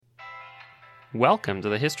Welcome to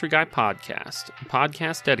the History Guy Podcast, a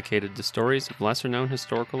podcast dedicated to stories of lesser-known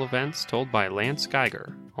historical events told by Lance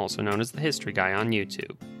Geiger, also known as the History Guy on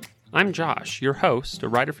YouTube. I'm Josh, your host, a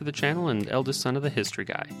writer for the channel and eldest son of the History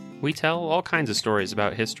Guy. We tell all kinds of stories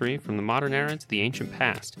about history, from the modern era to the ancient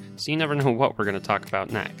past, so you never know what we're going to talk about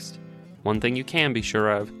next. One thing you can be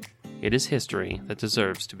sure of, it is history that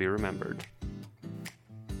deserves to be remembered.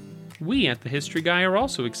 We at The History Guy are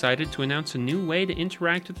also excited to announce a new way to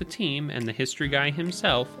interact with the team and the History Guy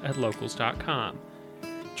himself at locals.com.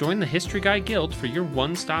 Join the History Guy Guild for your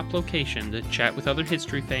one-stop location to chat with other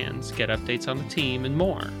history fans, get updates on the team, and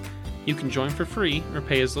more. You can join for free or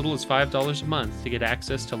pay as little as $5 a month to get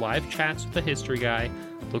access to live chats with the History Guy,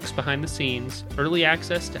 looks behind the scenes, early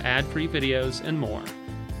access to ad-free videos, and more.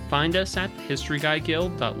 Find us at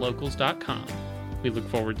thehistoryguyguild.locals.com. We look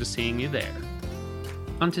forward to seeing you there.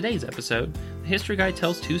 On today's episode, the History Guy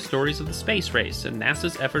tells two stories of the space race and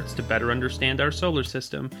NASA's efforts to better understand our solar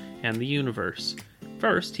system and the universe.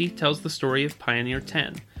 First, he tells the story of Pioneer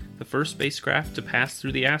 10, the first spacecraft to pass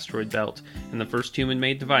through the asteroid belt and the first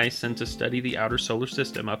human-made device sent to study the outer solar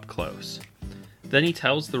system up close. Then he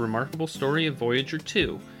tells the remarkable story of Voyager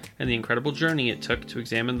 2 and the incredible journey it took to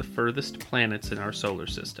examine the furthest planets in our solar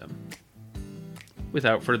system.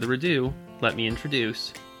 Without further ado, let me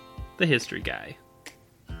introduce the History Guy.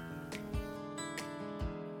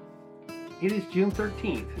 It is June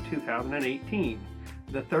 13th, 2018,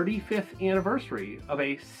 the 35th anniversary of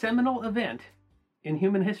a seminal event in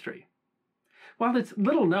human history. While it's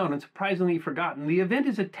little known and surprisingly forgotten, the event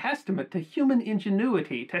is a testament to human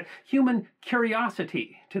ingenuity, to human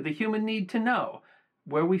curiosity, to the human need to know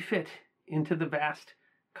where we fit into the vast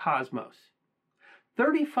cosmos.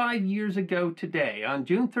 35 years ago today, on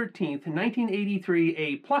June 13th, 1983,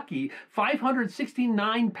 a plucky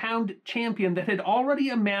 569-pound champion that had already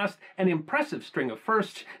amassed an impressive string of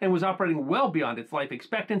firsts and was operating well beyond its life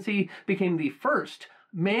expectancy became the first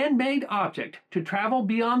man-made object to travel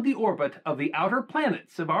beyond the orbit of the outer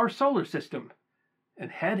planets of our solar system and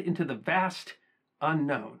head into the vast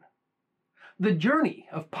unknown. The journey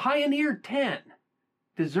of Pioneer 10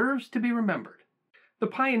 deserves to be remembered. The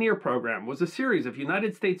Pioneer program was a series of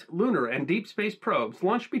United States lunar and deep space probes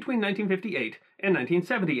launched between 1958 and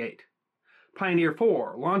 1978. Pioneer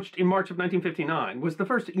 4, launched in March of 1959, was the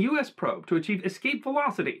first U.S. probe to achieve escape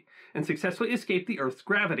velocity and successfully escape the Earth's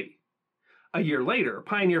gravity. A year later,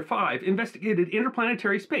 Pioneer 5 investigated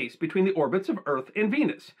interplanetary space between the orbits of Earth and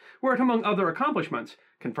Venus, where it, among other accomplishments,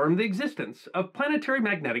 confirmed the existence of planetary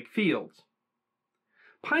magnetic fields.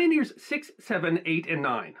 Pioneers 6, 7, 8, and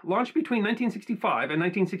 9, launched between 1965 and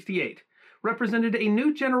 1968, represented a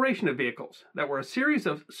new generation of vehicles that were a series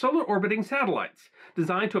of solar-orbiting satellites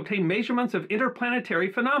designed to obtain measurements of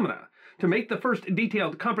interplanetary phenomena, to make the first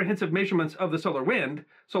detailed comprehensive measurements of the solar wind,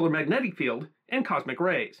 solar magnetic field, and cosmic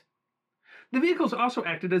rays. The vehicles also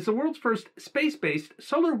acted as the world's first space-based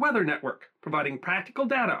solar weather network, providing practical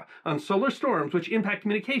data on solar storms which impact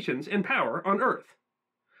communications and power on Earth.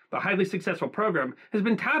 The highly successful program has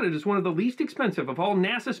been touted as one of the least expensive of all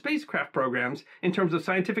NASA spacecraft programs in terms of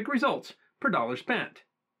scientific results per dollar spent.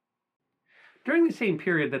 During the same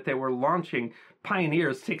period that they were launching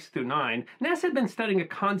Pioneers 6 through 9, NASA had been studying a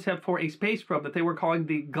concept for a space probe that they were calling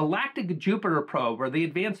the Galactic Jupiter Probe, or the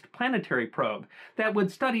Advanced Planetary Probe, that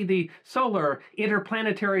would study the solar,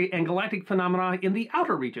 interplanetary, and galactic phenomena in the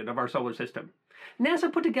outer region of our solar system.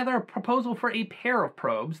 NASA put together a proposal for a pair of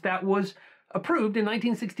probes that was approved in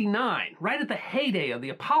 1969, right at the heyday of the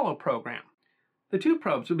Apollo program. The two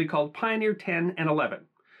probes would be called Pioneer 10 and 11.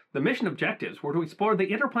 The mission objectives were to explore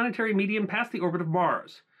the interplanetary medium past the orbit of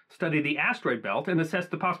Mars, study the asteroid belt and assess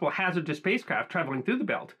the possible hazard to spacecraft traveling through the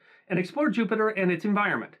belt, and explore Jupiter and its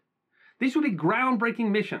environment. These would be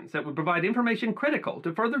groundbreaking missions that would provide information critical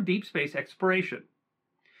to further deep space exploration.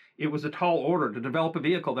 It was a tall order to develop a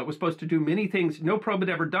vehicle that was supposed to do many things no probe had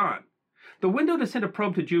ever done. The window to send a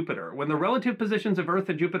probe to Jupiter, when the relative positions of Earth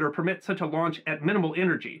and Jupiter permit such a launch at minimal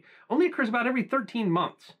energy, only occurs about every 13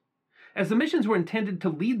 months. As the missions were intended to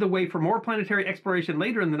lead the way for more planetary exploration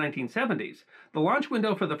later in the 1970s, the launch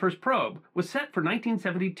window for the first probe was set for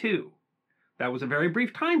 1972. That was a very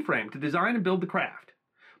brief time frame to design and build the craft.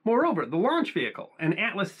 Moreover, the launch vehicle, an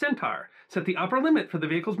Atlas Centaur, set the upper limit for the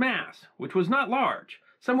vehicle's mass, which was not large,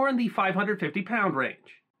 somewhere in the 550-pound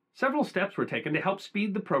range. Several steps were taken to help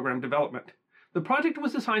speed the program development. The project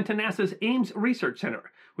was assigned to NASA's Ames Research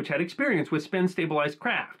Center, which had experience with spin-stabilized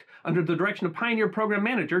craft, under the direction of Pioneer Program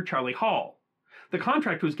Manager Charlie Hall. The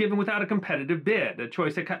contract was given without a competitive bid, a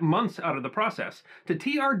choice that cut months out of the process, to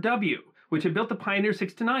TRW, which had built the Pioneer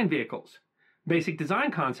 6 to 9 vehicles. Basic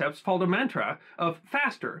design concepts followed a mantra of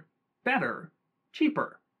faster, better,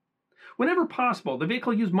 cheaper. Whenever possible, the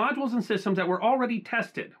vehicle used modules and systems that were already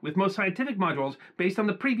tested, with most scientific modules based on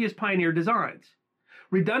the previous Pioneer designs.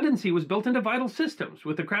 Redundancy was built into vital systems,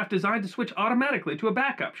 with the craft designed to switch automatically to a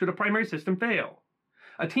backup should a primary system fail.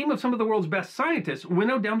 A team of some of the world's best scientists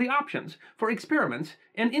winnowed down the options for experiments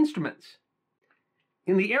and instruments.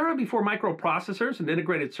 In the era before microprocessors and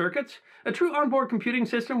integrated circuits, a true onboard computing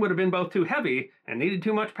system would have been both too heavy and needed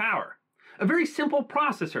too much power. A very simple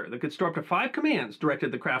processor that could store up to 5 commands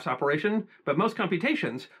directed the craft's operation, but most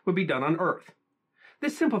computations would be done on Earth.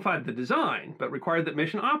 This simplified the design, but required that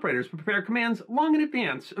mission operators prepare commands long in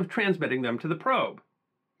advance of transmitting them to the probe.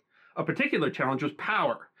 A particular challenge was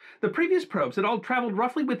power. The previous probes had all traveled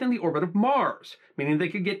roughly within the orbit of Mars, meaning they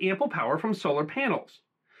could get ample power from solar panels.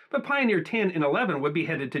 But Pioneer 10 and 11 would be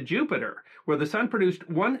headed to Jupiter, where the Sun produced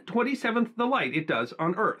 1/27th the light it does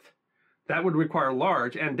on Earth. That would require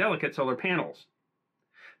large and delicate solar panels.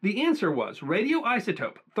 The answer was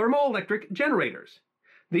radioisotope thermoelectric generators.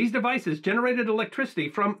 These devices generated electricity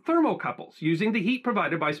from thermocouples using the heat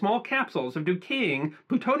provided by small capsules of decaying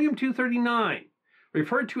plutonium-239.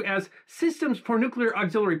 Referred to as Systems for Nuclear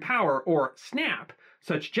Auxiliary Power, or SNAP,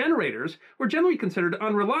 such generators were generally considered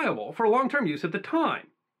unreliable for long-term use at the time.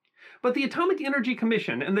 But the Atomic Energy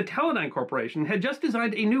Commission and the Teledyne Corporation had just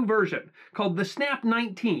designed a new version called the SNAP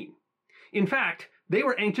 19. In fact, they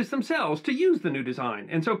were anxious themselves to use the new design,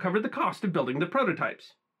 and so covered the cost of building the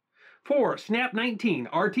prototypes. 4 SNAP 19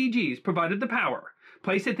 RTGs provided the power,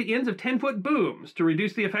 placed at the ends of 10-foot booms to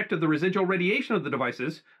reduce the effect of the residual radiation of the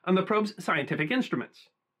devices on the probe's scientific instruments.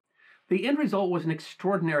 The end result was an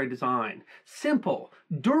extraordinary design, simple,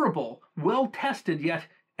 durable, well-tested, yet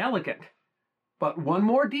elegant. But one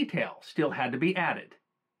more detail still had to be added.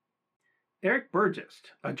 Eric Burgess,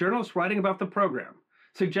 a journalist writing about the program,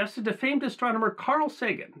 suggested to famed astronomer Carl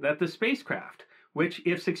Sagan that the spacecraft, which,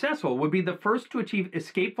 if successful, would be the first to achieve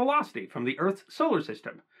escape velocity from the Earth's solar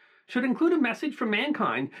system, should include a message from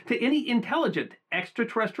mankind to any intelligent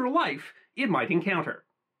extraterrestrial life it might encounter.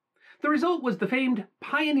 The result was the famed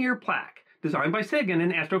Pioneer plaque, designed by Sagan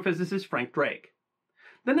and astrophysicist Frank Drake.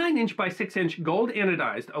 The 9-inch by 6-inch gold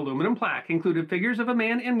anodized aluminum plaque included figures of a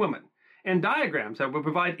man and woman, and diagrams that would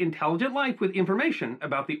provide intelligent life with information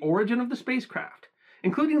about the origin of the spacecraft,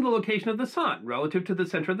 including the location of the Sun relative to the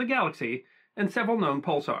center of the galaxy and several known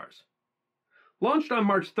pulsars. Launched on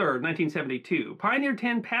March 3, 1972, Pioneer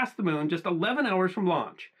 10 passed the Moon just 11 hours from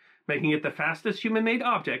launch, making it the fastest human-made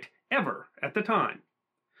object ever at the time.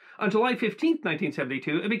 On July 15,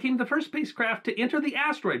 1972, it became the first spacecraft to enter the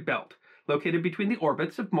asteroid belt, located between the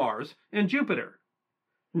orbits of Mars and Jupiter.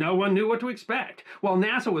 No one knew what to expect. While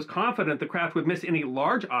NASA was confident the craft would miss any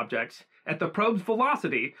large objects, at the probe's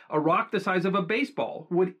velocity, a rock the size of a baseball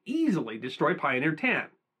would easily destroy Pioneer 10.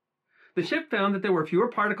 The ship found that there were fewer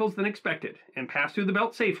particles than expected and passed through the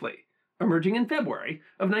belt safely, emerging in February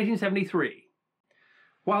of 1973.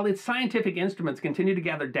 While its scientific instruments continued to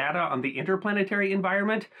gather data on the interplanetary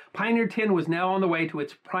environment, Pioneer 10 was now on the way to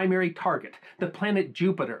its primary target, the planet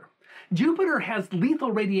Jupiter. Jupiter has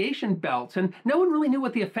lethal radiation belts, and no one really knew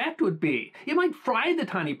what the effect would be. It might fry the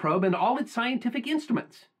tiny probe and all its scientific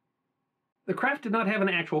instruments. The craft did not have an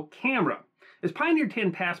actual camera. As Pioneer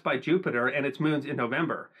 10 passed by Jupiter and its moons in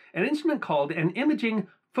November, an instrument called an imaging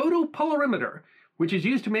photopolarimeter, which is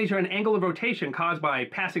used to measure an angle of rotation caused by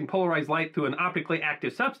passing polarized light through an optically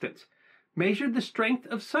active substance, measured the strength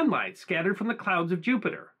of sunlight scattered from the clouds of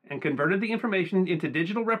Jupiter and converted the information into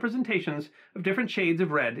digital representations of different shades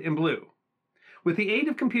of red and blue. With the aid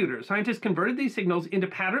of computers, scientists converted these signals into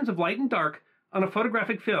patterns of light and dark on a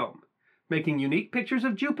photographic film, making unique pictures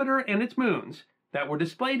of Jupiter and its moons that were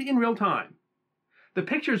displayed in real time. The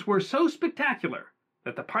pictures were so spectacular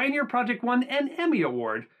that the Pioneer Project won an Emmy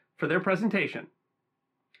Award for their presentation.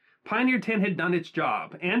 Pioneer 10 had done its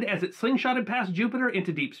job, and as it slingshotted past Jupiter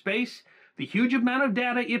into deep space, the huge amount of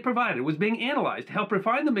data it provided was being analyzed to help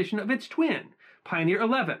refine the mission of its twin, Pioneer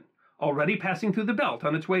 11, already passing through the belt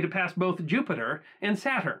on its way to pass both Jupiter and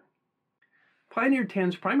Saturn. Pioneer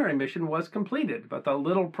 10's primary mission was completed, but the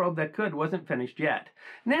little probe that could wasn't finished yet.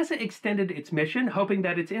 NASA extended its mission, hoping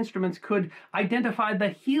that its instruments could identify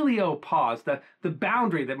the heliopause, the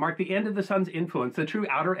boundary that marked the end of the Sun's influence, the true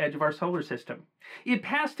outer edge of our solar system. It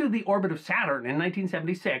passed through the orbit of Saturn in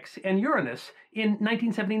 1976 and Uranus in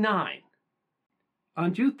 1979.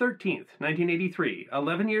 On June 13, 1983,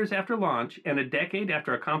 11 years after launch and a decade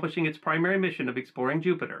after accomplishing its primary mission of exploring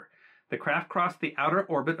Jupiter, the craft crossed the outer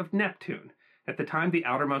orbit of Neptune, at the time the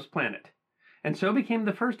outermost planet, and so became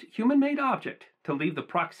the first human-made object to leave the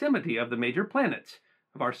proximity of the major planets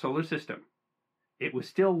of our solar system. It was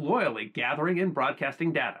still loyally gathering and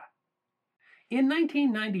broadcasting data. In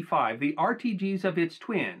 1995, the RTGs of its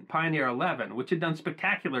twin, Pioneer 11, which had done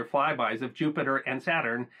spectacular flybys of Jupiter and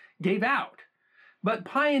Saturn, gave out. But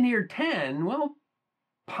Pioneer 10, well,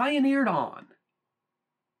 pioneered on.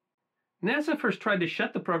 NASA first tried to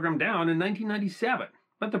shut the program down in 1997,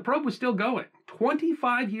 but the probe was still going,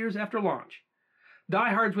 25 years after launch.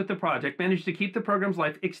 Diehards with the project managed to keep the program's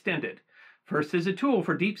life extended, first as a tool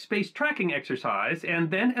for deep space tracking exercise, and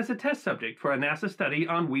then as a test subject for a NASA study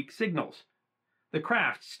on weak signals. The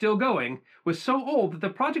craft, still going, was so old that the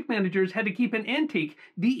project managers had to keep an antique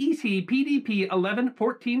DEC PDP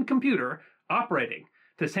 1114 computer operating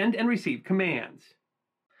to send and receive commands.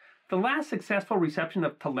 The last successful reception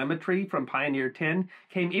of telemetry from Pioneer 10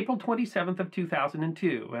 came April 27th of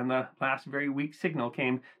 2002, and the last very weak signal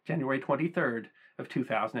came January 23rd of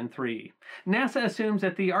 2003. NASA assumes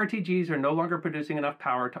that the RTGs are no longer producing enough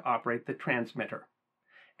power to operate the transmitter.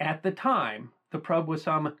 At the time, the probe was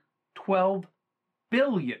some 12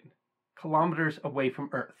 billion kilometers away from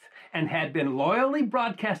Earth and had been loyally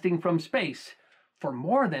broadcasting from space for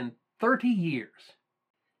more than 30 years.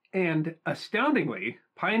 And astoundingly,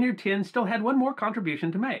 Pioneer 10 still had one more contribution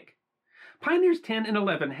to make. Pioneers 10 and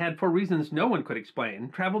 11 had, for reasons no one could explain,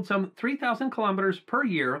 traveled some 3,000 kilometers per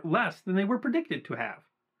year less than they were predicted to have.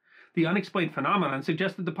 The unexplained phenomenon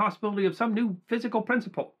suggested the possibility of some new physical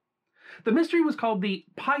principle. The mystery was called the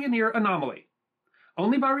Pioneer Anomaly.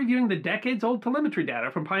 Only by reviewing the decades-old telemetry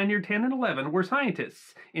data from Pioneer 10 and 11 were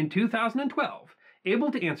scientists, in 2012,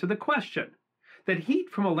 able to answer the question that heat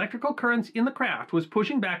from electrical currents in the craft was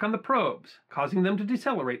pushing back on the probes, causing them to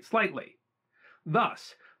decelerate slightly.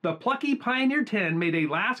 Thus, the plucky Pioneer 10 made a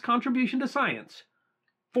last contribution to science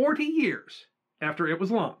 40 years after it was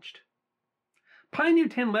launched. Pioneer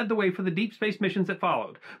 10 led the way for the deep space missions that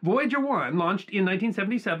followed. Voyager 1, launched in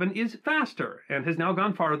 1977, is faster and has now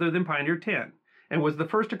gone farther than Pioneer 10, and was the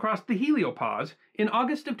first to cross the heliopause in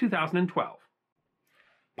August of 2012.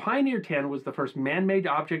 Pioneer 10 was the first man-made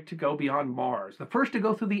object to go beyond Mars, the first to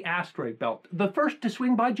go through the asteroid belt, the first to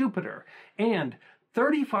swing by Jupiter, and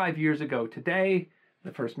 35 years ago today,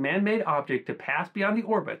 the first man-made object to pass beyond the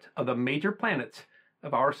orbit of the major planets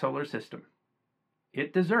of our solar system.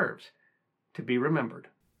 It deserves to be remembered.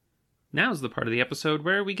 Now's the part of the episode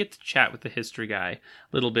where we get to chat with the history guy.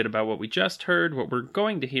 A little bit about what we just heard, what we're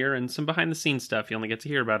going to hear, and some behind-the-scenes stuff you only get to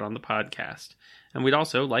hear about on the podcast. And we'd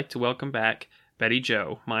also like to welcome back Betty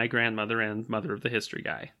Jo, my grandmother and mother of the history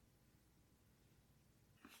guy.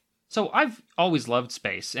 So I've always loved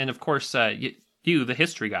space, and of course, you, the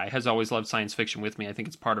history guy, has always loved science fiction with me. I think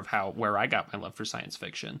it's part of where I got my love for science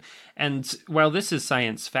fiction. And while this is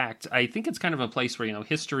science fact, I think it's kind of a place where,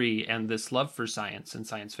 history and this love for science and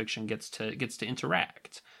science fiction gets to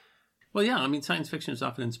interact. Well, yeah, I mean, science fiction is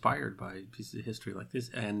often inspired by pieces of history like this,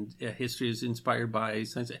 and history is inspired by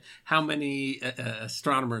science. How many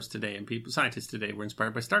astronomers today and scientists today were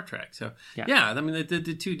inspired by Star Trek? So, yeah I mean, the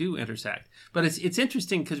two do intersect. But it's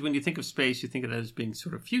interesting because when you think of space, you think of it as being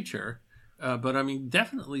sort of future. But I mean,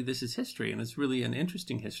 definitely this is history, and it's really an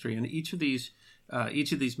interesting history. And each of these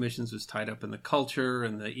missions was tied up in the culture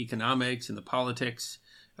and the economics and the politics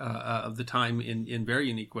of the time in very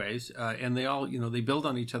unique ways. And they all, they build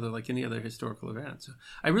on each other like any other historical event. So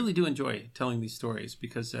I really do enjoy telling these stories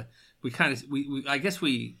because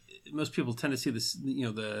most people tend to see this,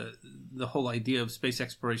 the whole idea of space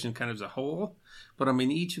exploration kind of as a whole. But I mean,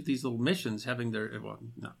 each of these little missions having their, well,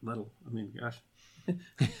 not little, I mean, gosh.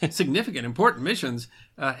 significant, important missions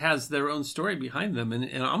has their own story behind them,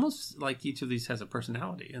 and almost like each of these has a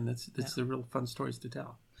personality, and that's the real fun stories to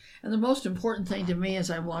tell. And the most important thing to me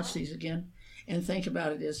as I watch these again and think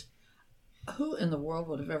about it is, who in the world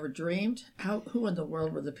would have ever dreamed? Who in the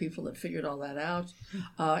world were the people that figured all that out?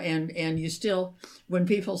 And you still, when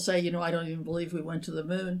people say, I don't even believe we went to the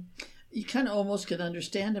moon, you kind of almost can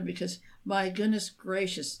understand them because, my goodness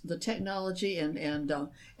gracious, the technology and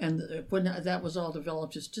when that was all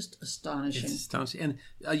developed is just astonishing. It's astonishing,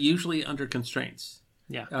 and usually under constraints.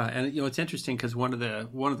 Yeah, and it's interesting because one of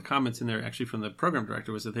the comments in there actually from the program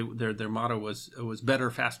director was that their motto was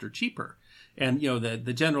better, faster, cheaper, and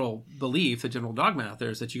the general belief, the general dogma out there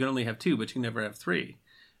is that you can only have two, but you can never have three.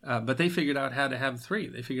 But they figured out how to have three.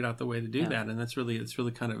 They figured out the way to do that, and it's really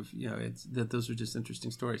kind of those are just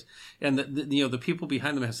interesting stories. And the people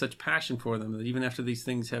behind them have such passion for them that even after these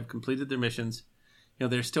things have completed their missions,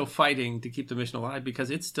 they're still fighting to keep the mission alive because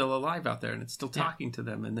it's still alive out there and it's still talking to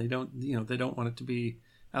them, and they don't want it to be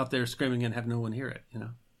out there screaming and have no one hear it.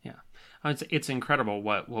 Yeah, it's incredible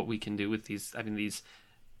what we can do with these. I mean, these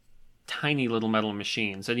tiny little metal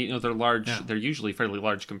machines, and they're large. Yeah. They're usually fairly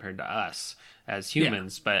large compared to us as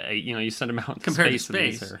humans, but you send them out in compared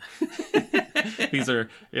space. To space. And these are These are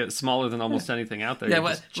smaller than almost anything out there. Yeah,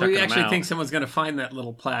 we checking actually them think out. someone's going to find that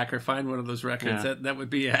little plaque or find one of those records. Yeah. That would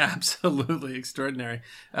be absolutely extraordinary.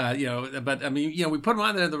 But I mean, we put them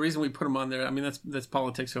on there. The reason we put them on there, I mean, that's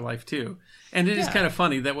politics or life too. And it is kind of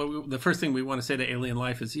funny that the first thing we want to say to alien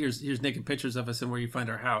life is here's naked pictures of us and where you find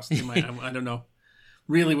our house. They might, I don't know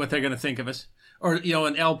really what they're going to think of us. Or,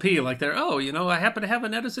 an LP, like they're, I happen to have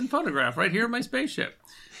an Edison phonograph right here in my spaceship.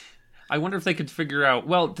 I wonder if they could figure out.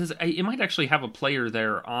 Well, it might actually have a player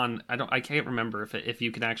there on. I can't remember if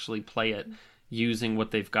you can actually play it using what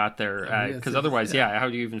they've got there. Because otherwise, how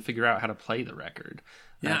do you even figure out how to play the record?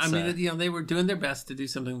 Yeah, I mean, they were doing their best to do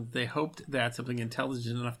something that they hoped that something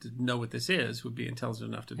intelligent enough to know what this is would be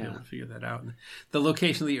intelligent enough to be able to figure that out. And the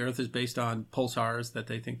location of the Earth is based on pulsars that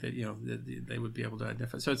they think that, that they would be able to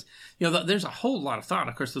identify. So it's, there's a whole lot of thought.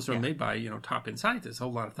 Of course, those are made by, top-end scientists, a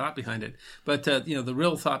whole lot of thought behind it. But, the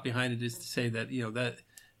real thought behind it is to say that, that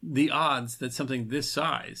the odds that something this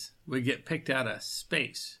size would get picked out of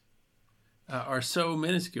space are so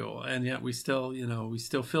minuscule, and yet we still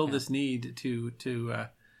feel this need to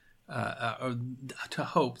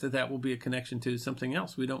hope that will be a connection to something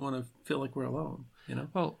else. We don't want to feel like we're alone,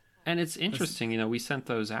 Well, and it's interesting, we sent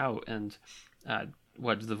those out, and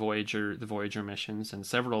the Voyager missions, and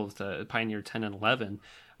several of the Pioneer 10 and 11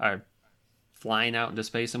 are flying out into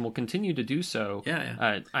space and will continue to do so.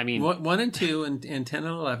 I mean, 1 and 2 and 10 and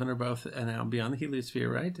 11 are both now beyond the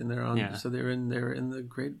heliosphere, right? And they're on, so they're in the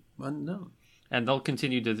great unknown. And they'll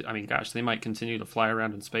continue to, they might continue to fly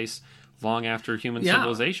around in space long after human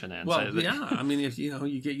civilization ends. Well, I mean, if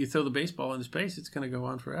you throw the baseball into space, it's going to go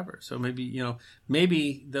on forever. So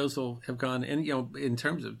maybe those will have gone. And in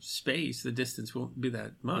terms of space, the distance won't be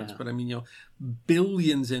that much. But I mean,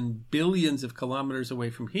 billions and billions of kilometers away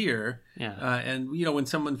from here. And when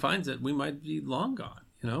someone finds it, we might be long gone.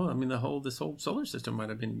 I mean, this whole solar system might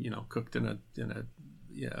have been cooked in a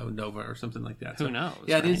nova or something like that. Who knows?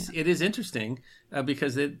 Yeah, right? It is interesting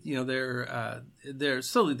because their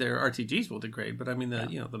RTGs will degrade, but I mean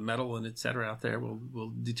the metal and et cetera out there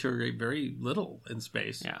will deteriorate very little in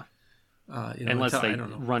space. Unless they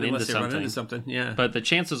run into something. Yeah. But the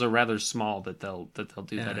chances are rather small that they'll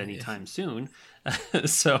do that anytime soon.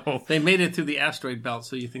 So they made it through the asteroid belt,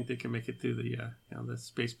 so you think they can make it through the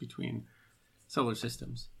space between solar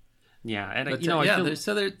systems. Yeah, and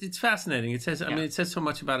it's fascinating. It says, it says so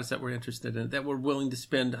much about us that we're interested in it, that we're willing to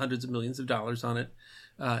spend hundreds of millions of dollars on it,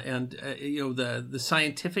 and the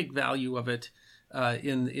scientific value of it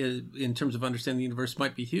in terms of understanding the universe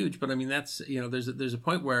might be huge. But I mean, that's there's a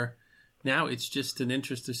point where now it's just an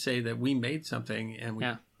interest to say that we made something and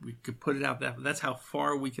we could put it out. That's how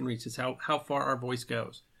far we can reach. It's how far our voice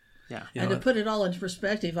goes. Yeah, and to put it all into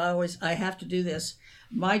perspective, I have to do this.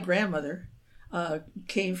 My grandmother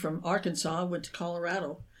came from Arkansas, went to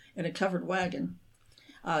Colorado in a covered wagon.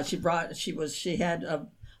 She had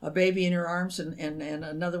a baby in her arms and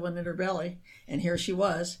another one in her belly, and here she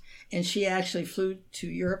was. And she actually flew to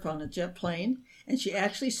Europe on a jet plane, and she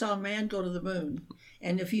actually saw a man go to the moon.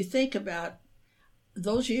 And if you think about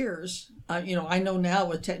those years, I know now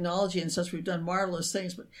with technology and such, we've done marvelous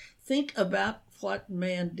things, but think about what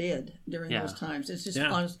man did during those times. It's just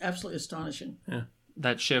absolutely astonishing. Yeah.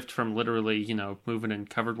 That shift from literally, moving in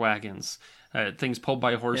covered wagons, things pulled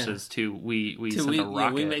by horses, to we sent a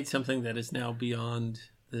rocket. We made something that is now beyond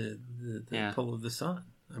the pull of the sun.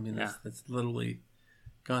 I mean, that's literally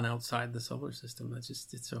gone outside the solar system. It's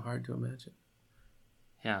so hard to imagine.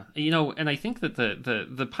 Yeah, and I think that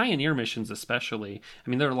the Pioneer missions especially, I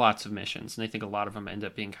mean, there are lots of missions, and I think a lot of them end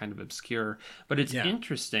up being kind of obscure, but it's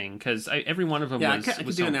interesting because every one of them was I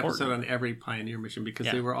could so do an important. episode on every Pioneer mission because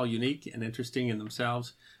they were all unique and interesting in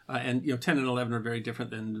themselves, and 10 and 11 are very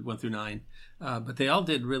different than 1 through 9, but they all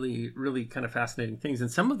did really, really kind of fascinating things,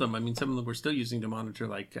 and some of them we're still using to monitor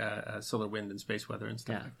like solar wind and space weather and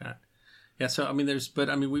stuff like that. Yeah, so I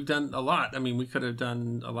mean, we've done a lot. I mean, we could have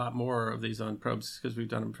done a lot more of these on probes because we've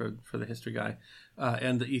done them for the history guy,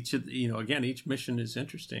 and each mission is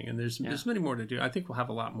interesting, and there's many more to do. I think we'll have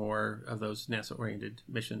a lot more of those NASA-oriented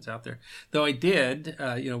missions out there. Though I did,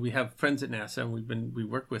 we have friends at NASA, and we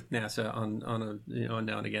work with NASA on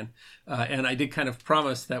now and again, and I did kind of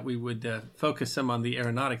promise that we would focus some on the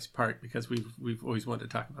aeronautics part because we've always wanted to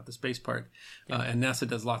talk about the space part, and NASA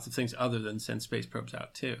does lots of things other than send space probes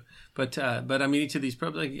out too, but I mean, each of these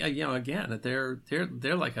probes, again,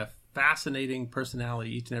 they're like a fascinating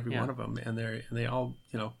personality, each and every one of them, and they all,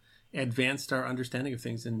 advanced our understanding of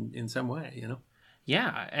things in some way,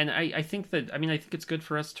 Yeah, and I think it's good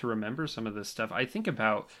for us to remember some of this stuff. I think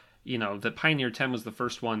about, that Pioneer 10 was the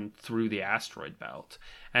first one through the asteroid belt,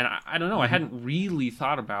 and I don't know, I hadn't really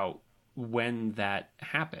thought about when that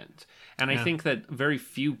happened. And I think that very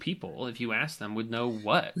few people, if you ask them, would know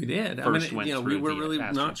what we did. First went through we were the really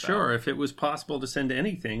asteroid not belt. sure if it was possible to send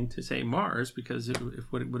anything to, say, Mars, because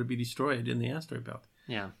would it be destroyed in the asteroid belt?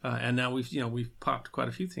 Yeah. And now we've popped quite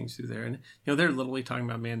a few things through there, and they're literally talking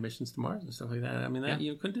about manned missions to Mars and stuff like that. I mean,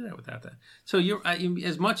 you couldn't do that without that. So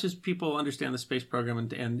as much as people understand the space program,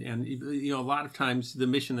 and a lot of times the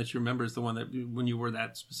mission that you remember is the one that when you were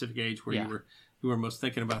that specific age where you were most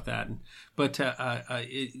thinking about that. But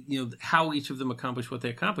how each of them accomplished what they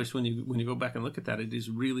accomplished, when you go back and look at that, it is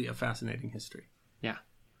really a fascinating history. Yeah,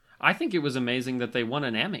 I think it was amazing that they won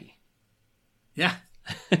an Emmy. Yeah,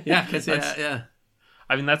 yeah, because yeah.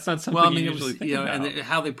 I mean, that's not something you usually think about. And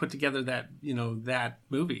how they put together that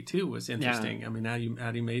movie too was interesting. Yeah. I mean,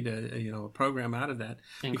 Audi made a program out of that.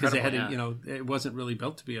 Incredible, because they had it wasn't really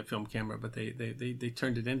built to be a film camera, but they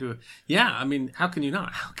turned it into I mean, how can you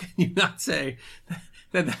not say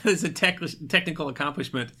that is a technical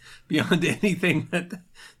accomplishment beyond anything that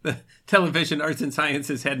the television arts and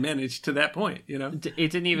sciences had managed to that point,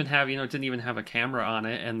 It didn't even have, a camera on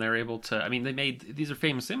it, and they're able to, I mean, these are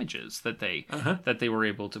famous images that they were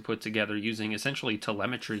able to put together using essentially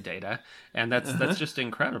telemetry data, and that's just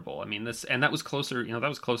incredible. I mean, that was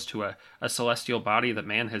close to a celestial body that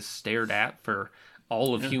man has stared at for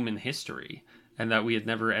all of human history, and that we had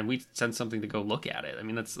never, and we sent something to go look at it. I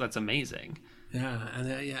mean, that's amazing. Yeah,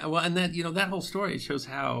 and that that whole story shows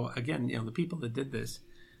how, again, the people that did this,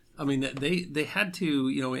 I mean, they had to,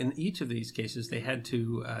 in each of these cases, they had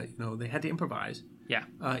to improvise. Yeah.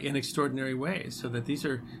 In extraordinary ways, so that these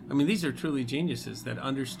are truly geniuses that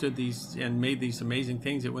understood these and made these amazing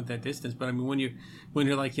things that went that distance. But I mean, when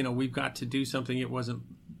you're like, we've got to do something it wasn't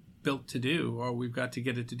built to do, or we've got to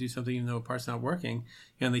get it to do something even though a part's not working,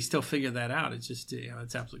 and they still figure that out. It's just,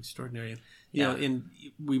 it's absolutely extraordinary. And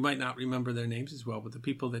we might not remember their names as well, but the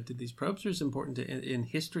people that did these probes are as important in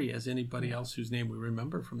history as anybody else whose name we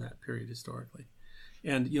remember from that period historically.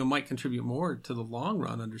 And might contribute more to the long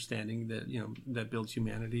run understanding that that builds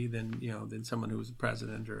humanity than someone who was a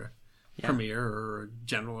president or a premier or a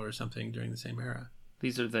general or something during the same era.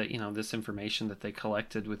 These are this information that they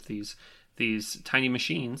collected with these tiny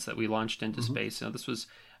machines that we launched into space. This was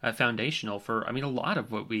foundational for, I mean, a lot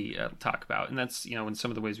of what we talk about, and that's in some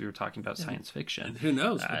of the ways we were talking about science fiction. And who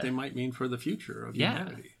knows what they might mean for the future of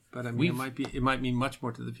humanity? But I mean, it might mean much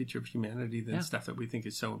more to the future of humanity than stuff that we think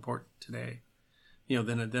is so important today.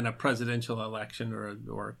 Than a presidential election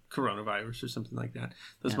or coronavirus or something like that.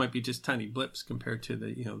 Those might be just tiny blips compared to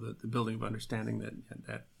the building of understanding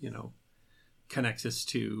that connects us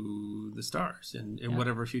to the stars and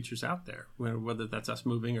whatever future's out there, whether that's us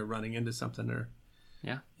moving or running into something or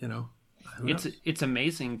it's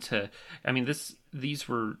amazing to, I mean, these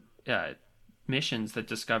were missions that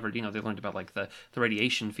discovered, they learned about like the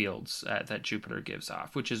radiation fields that Jupiter gives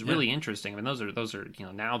off, which is really interesting. I mean, those are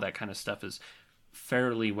now that kind of stuff is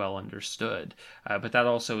fairly well understood, but that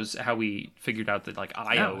also is how we figured out that like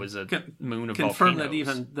Io is a moon of confirm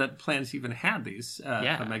volcanoes. that planets even had these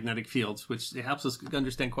magnetic fields, which helps us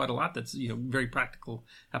understand quite a lot. That's very practical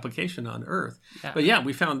application on Earth. But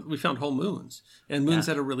we found whole moons and moons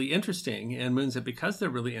that are really interesting, and moons that, because they're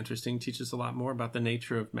really interesting, teach us a lot more about the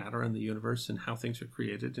nature of matter and the universe and how things are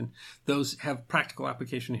created. And those have practical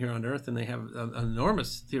application here on Earth, and they have an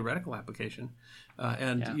enormous theoretical application.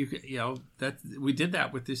 That we did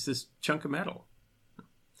that with this chunk of metal.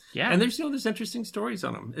 Yeah, and there's interesting stories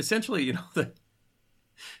on them. Essentially,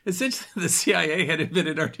 the CIA had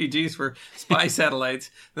invented RTGs for spy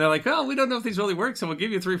satellites. And they're like, oh, we don't know if these really work, so we'll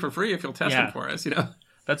give you 3 for free if you'll test them for us.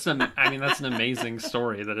 That's an amazing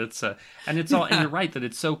story that it's and it's all, and you're right that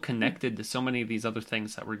it's so connected to so many of these other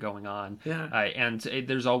things that were going on.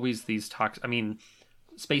 There's always these talks. I mean,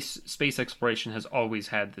 space exploration has always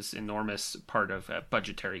had this enormous part of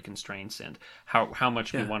budgetary constraints and how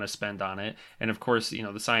much we want to spend on it. And of course,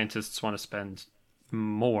 the scientists want to spend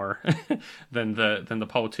more than the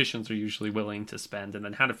politicians are usually willing to spend, and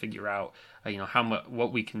then how to figure out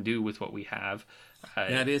what we can do with what we have.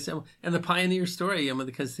 It is, and the Pioneer story,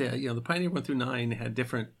 because the Pioneer 1 through 9 had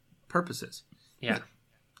different purposes.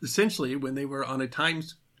 Essentially, when they were on a time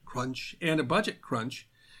crunch and a budget crunch,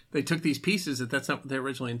 they took these pieces that's not what they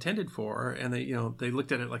originally intended for, and they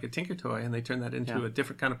looked at it like a tinker toy, and they turned that into a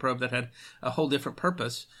different kind of probe that had a whole different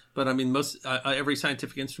purpose. But I mean, most every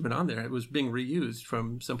scientific instrument on there, it was being reused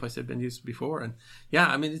from someplace it had been used before. And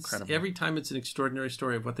I mean, it's incredible. Every time it's an extraordinary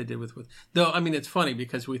story of what they did with. Though I mean, it's funny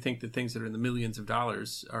because we think that things that are in the millions of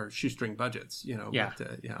dollars are shoestring budgets. But,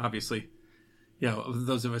 obviously.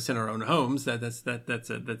 Those of us in our own homes,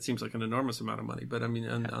 that seems like an enormous amount of money. But I mean,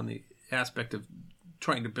 on the aspect of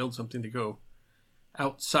trying to build something to go,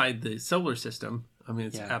 outside the solar system. I mean,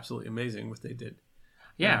 it's absolutely amazing what they did.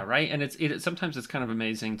 Yeah, right. And sometimes it's kind of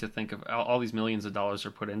amazing to think of all these millions of dollars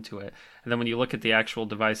are put into it, and then when you look at the actual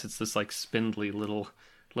device, it's this like spindly little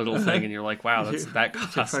thing, and you're like, wow, that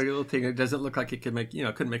cost. It's a pretty little thing. It doesn't look like it could make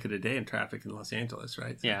couldn't make it a day in traffic in Los Angeles,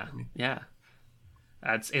 right? So, yeah, I mean, yeah.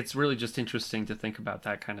 It's really just interesting to think about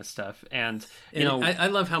that kind of stuff, and I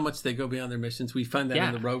love how much they go beyond their missions. We find that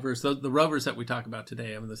in the rovers, the rovers that we talk about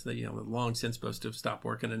today. I mean, long since supposed to have stopped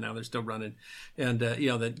working, and now they're still running. And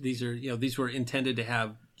that these were intended to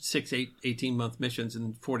have 6, 8, 18-month missions,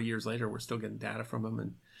 and 40 years later, we're still getting data from them.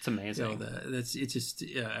 And it's amazing.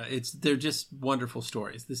 They're just wonderful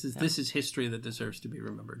stories. This is history that deserves to be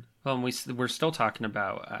remembered. Well, and we're still talking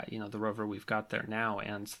about the rover we've got there now,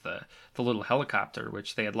 and the little helicopter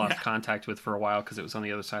which they had lost contact with for a while because it was on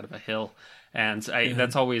the other side of a hill. And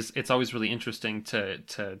it's always really interesting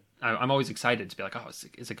to I'm always excited to be like, oh,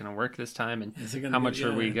 is it going to work this time? And how much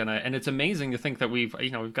are we gonna? And it's amazing to think that we've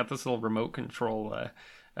got this little remote control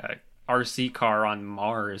RC car on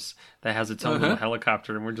Mars that has its own little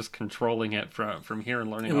helicopter, and we're just controlling it from here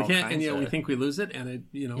and learning all kinds of... we think we lose it, and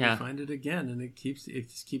we find it again, and it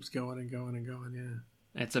just keeps going and going and going.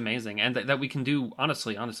 Yeah, it's amazing, and that we can do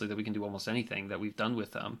honestly that we can do almost anything that we've done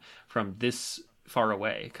with them from this far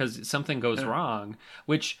away, because something goes wrong,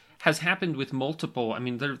 which has happened with multiple. I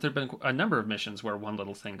mean, there've been a number of missions where one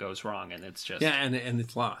little thing goes wrong, and it's just and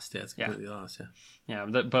it's lost. Yeah, it's completely lost.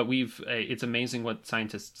 But it's amazing what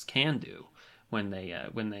scientists can do when they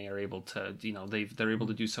are able to. They're able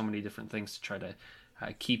to do so many different things to try to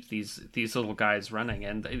keep these little guys running,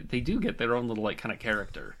 and they do get their own little kind of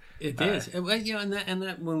character. It is, and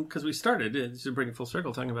that when, because we started to bring it full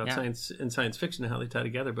circle talking about science and science fiction and how they tie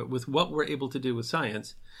together. But with what we're able to do with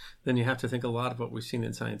science, then you have to think a lot of what we've seen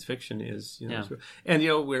in science fiction is and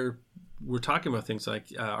we're talking about things like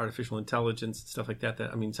artificial intelligence and stuff like that.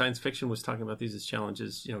 That, I mean, science fiction was talking about these as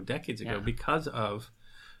challenges decades ago because of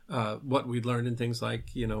what we learned in things like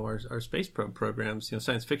our space probe programs.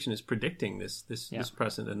 Science fiction is predicting this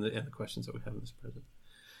present and the questions that we have in this present.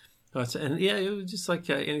 It was just like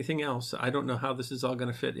anything else. I don't know how this is all going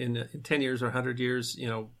to fit in 10 years or 100 years.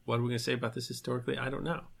 What are we going to say about this historically? I don't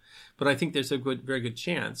know. But I think there's a very good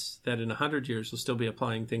chance that in 100 years we'll still be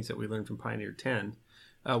applying things that we learned from Pioneer 10,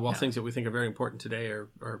 while things that we think are very important today are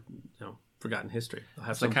forgotten history. I'll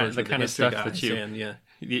have the kind of stuff that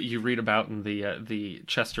you read about in the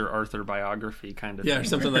Chester Arthur biography kind of thing. Or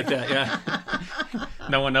something like that. Yeah.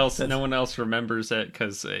 no one else remembers it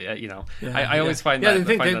because I always find that. I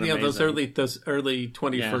think those early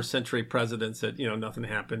 21st century presidents that nothing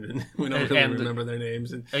happened and we don't really remember their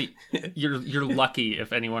names. And you're lucky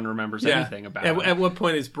if anyone remembers anything about it. At what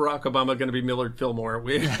point is Barack Obama going to be Millard Fillmore?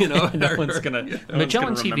 No one's gonna.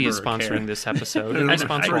 Magellan TV is sponsoring this episode. I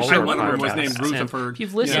sponsor all our podcasts. If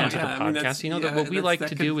you've listened to the podcast, that what we like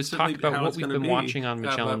to do is talk about what we've been watching on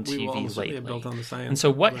Magellan TV lately. And so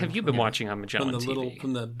what have you been watching on Magellan TV?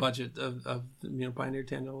 From the budget of Pioneer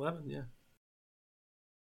 10 and 11, yeah.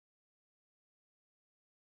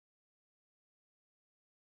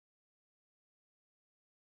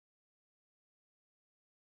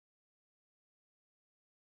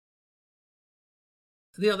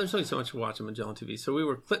 There's only so much to watch on Magellan TV. So we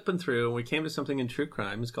were clipping through, and we came to something in true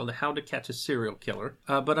crime. It's called "How to Catch a Serial Killer."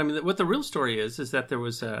 But I mean, what the real story is that there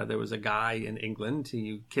was a guy in England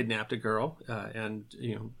who kidnapped a girl, and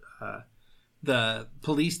the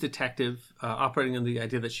police detective operating on the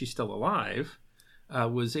idea that she's still alive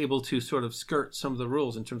was able to sort of skirt some of the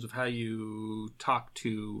rules in terms of how you talk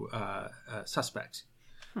to suspects.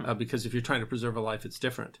 Because if you're trying to preserve a life, it's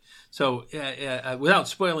different. So without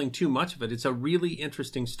spoiling too much of it, it's a really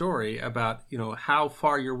interesting story about, how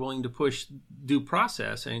far you're willing to push due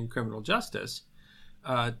process and criminal justice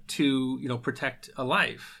to, protect a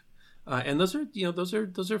life. And those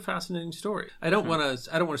are fascinating stories. I don't want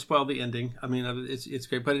to spoil the ending. I mean, it's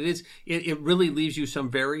great, but it really leaves you some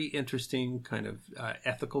very interesting kind of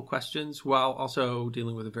ethical questions while also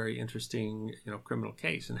dealing with a very interesting, criminal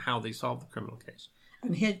case and how they solve the criminal case.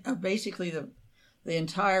 And basically the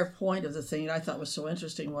entire point of the thing that I thought was so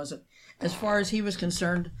interesting was that as far as he was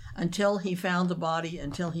concerned, until he found the body,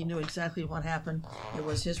 until he knew exactly what happened, it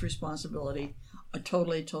was his responsibility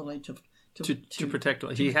totally to protect.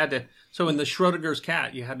 He had to. So in the Schrodinger's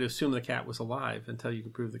cat, you had to assume the cat was alive until you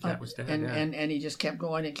could prove the cat was dead. And he just kept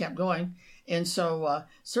going and kept going. And so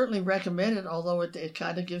certainly recommend it, although it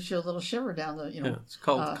kind of gives you a little shiver down the, it's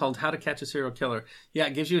called How to Catch a Serial Killer. Yeah,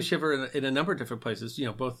 it gives you a shiver in a number of different places,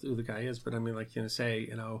 both who the guy is, but I mean,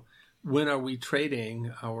 when are we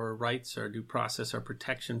trading our rights, our due process, our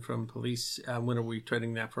protection from police? When are we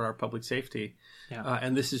trading that for our public safety? Yeah.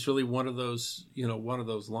 And this is really one of those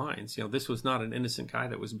lines. This was not an innocent guy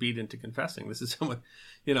that was beat into confessing. This is someone,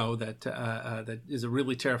 that is a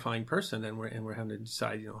really terrifying person, and we're having to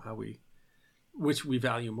decide, which we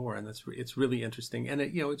value more, and it's really interesting, and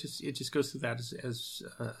it just goes through that as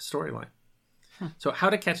a storyline. So, How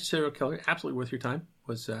to Catch a Serial Killer, absolutely worth your time.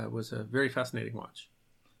 Was a very fascinating watch.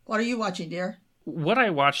 What are you watching, dear? What I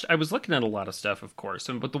watched, I was looking at a lot of stuff, of course,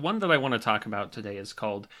 but the one that I want to talk about today is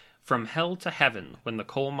called From Hell to Heaven, When the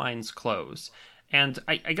Coal Mines Close. And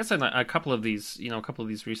I guess in a couple of these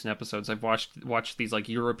recent episodes, I've watched these like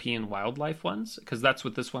European wildlife ones, because that's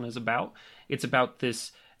what this one is about. It's about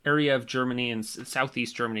this area of Germany in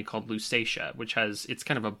southeast Germany called Lusatia, it's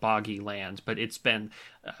kind of a boggy land, but it's been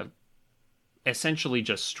essentially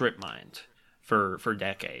just strip mined for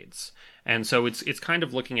decades. And so it's kind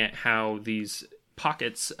of looking at how these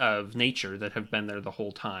pockets of nature that have been there the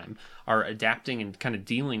whole time are adapting and kind of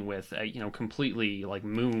dealing with completely like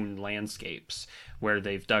moon landscapes where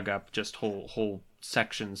they've dug up just whole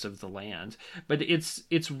sections of the land. But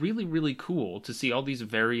it's really, really cool to see all these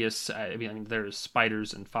various there's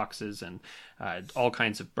spiders and foxes and all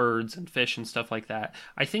kinds of birds and fish and stuff like that.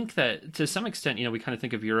 I think that to some extent, we kind of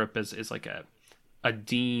think of Europe as like a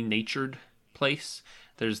denatured place.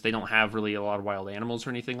 They don't have really a lot of wild animals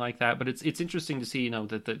or anything like that, but it's interesting to see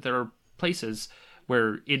that there are places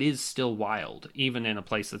where it is still wild, even in a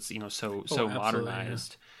place that's so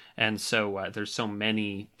modernized. Yeah. And so there's so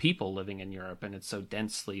many people living in Europe, and it's so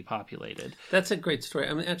densely populated. That's a great story.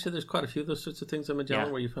 I mean, actually, there's quite a few of those sorts of things in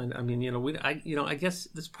Magellan where you find. I mean, I guess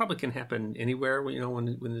this probably can happen anywhere.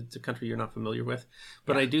 When it's a country you're not familiar with.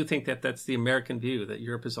 But I do think that that's the American view, that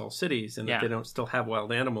Europe is all cities and that they don't still have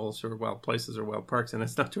wild animals or wild places or wild parks, and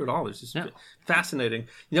that's not true at all. It's just fascinating.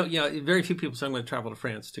 Very few people say I'm going to travel to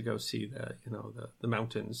France to go see the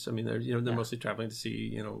mountains. I mean, they're mostly traveling to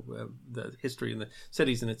see the history and the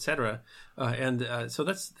cities and etc. So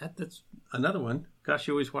that's another one. Gosh,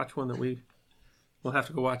 you always watch one that we'll have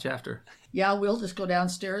to go watch after. Yeah, we'll just go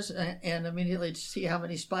downstairs and immediately see how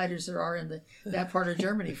many spiders there are in that part of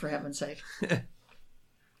Germany, for heaven's sake.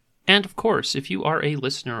 And of course, if you are a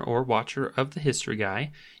listener or watcher of The History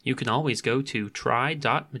Guy, you can always go to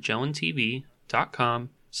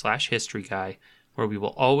try.magellantv.com/historyguy, where we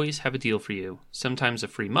will always have a deal for you, sometimes a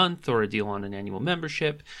free month or a deal on an annual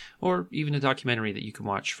membership, or even a documentary that you can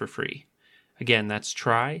watch for free. Again, that's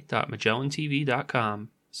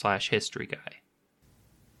try.magellantv.com/historyguy.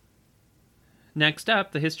 Next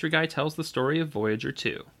up, the History Guy tells the story of Voyager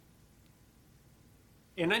 2.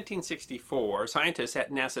 In 1964, scientists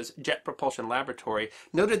at NASA's Jet Propulsion Laboratory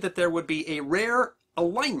noted that there would be a rare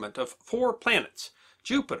alignment of 4 planets,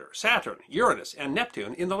 Jupiter, Saturn, Uranus, and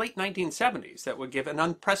Neptune, in the late 1970s that would give an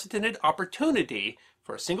unprecedented opportunity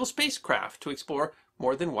for a single spacecraft to explore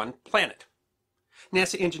more than one planet.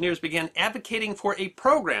 NASA engineers began advocating for a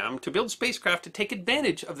program to build spacecraft to take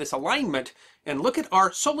advantage of this alignment and look at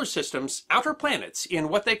our solar system's outer planets in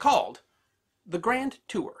what they called the Grand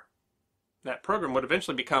Tour. That program would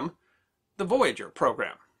eventually become the Voyager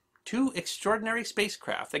program. 2 extraordinary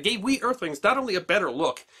spacecraft that gave we Earthlings not only a better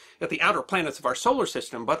look at the outer planets of our solar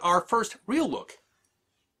system, but our first real look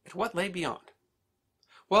at what lay beyond.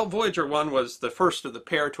 Well, Voyager 1 was the first of the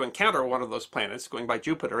pair to encounter one of those planets, going by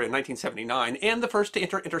Jupiter in 1979, and the first to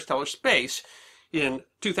enter interstellar space in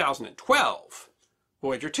 2012.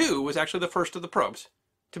 Voyager 2 was actually the first of the probes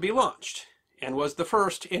to be launched, and was the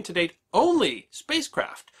first, and to date only,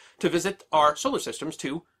 spacecraft to visit our solar system's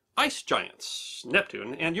 2 ice giants,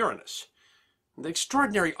 Neptune and Uranus. The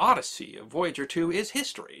extraordinary odyssey of Voyager 2 is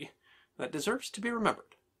history that deserves to be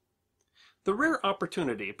remembered. The rare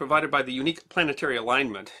opportunity provided by the unique planetary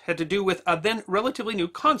alignment had to do with a then relatively new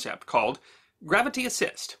concept called gravity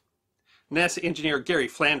assist. NASA engineer Gary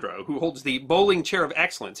Flandreau, who holds the Bowling Chair of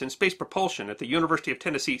Excellence in Space Propulsion at the University of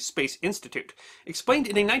Tennessee Space Institute, explained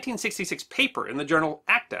in a 1966 paper in the journal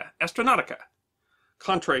Acta Astronautica.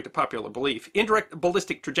 Contrary to popular belief, indirect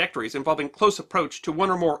ballistic trajectories involving close approach to one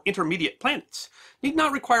or more intermediate planets need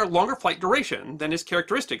not require longer flight duration than is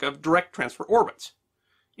characteristic of direct transfer orbits.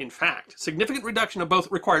 In fact, significant reduction of both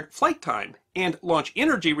required flight time and launch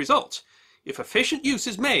energy results if efficient use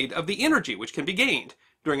is made of the energy which can be gained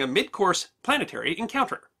during a mid-course planetary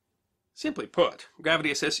encounter. Simply put, gravity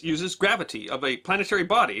assist uses gravity of a planetary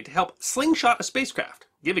body to help slingshot a spacecraft,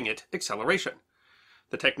 giving it acceleration.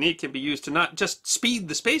 The technique can be used to not just speed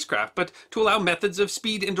the spacecraft, but to allow methods of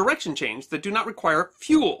speed and direction change that do not require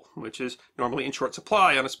fuel, which is normally in short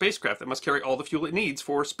supply on a spacecraft that must carry all the fuel it needs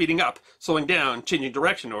for speeding up, slowing down, changing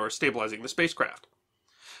direction, or stabilizing the spacecraft.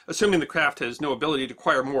 Assuming the craft has no ability to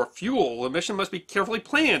acquire more fuel, the mission must be carefully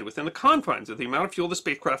planned within the confines of the amount of fuel the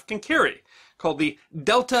spacecraft can carry, called the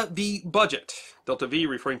Delta V budget. Delta V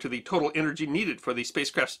referring to the total energy needed for the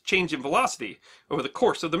spacecraft's change in velocity over the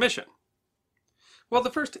course of the mission. While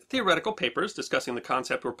the first theoretical papers discussing the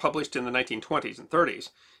concept were published in the 1920s and 30s,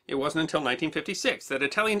 it wasn't until 1956 that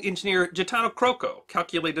Italian engineer Gaetano Crocco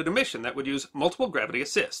calculated a mission that would use multiple gravity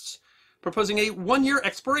assists, proposing a one-year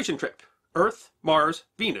exploration trip: Earth, Mars,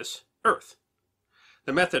 Venus, Earth.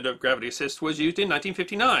 The method of gravity assist was used in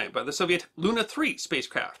 1959 by the Soviet Luna 3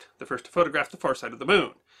 spacecraft, the first to photograph the far side of the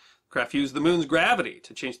moon. The craft used the moon's gravity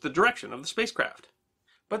to change the direction of the spacecraft.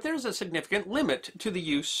 But there's a significant limit to the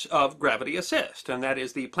use of gravity assist, and that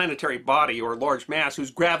is the planetary body or large mass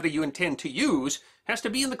whose gravity you intend to use has to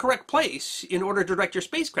be in the correct place in order to direct your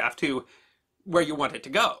spacecraft to where you want it to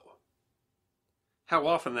go. How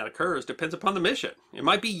often that occurs depends upon the mission. It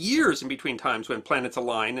might be years in between times when planets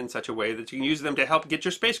align in such a way that you can use them to help get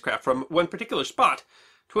your spacecraft from one particular spot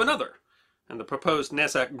to another, and the proposed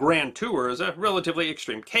NASA Grand Tour is a relatively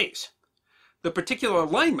extreme case. The particular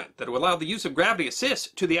alignment that will allow the use of gravity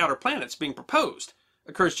assist to the outer planets being proposed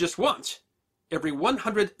occurs just once, every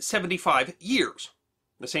 175 years.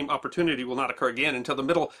 The same opportunity will not occur again until the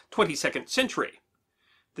middle 22nd century.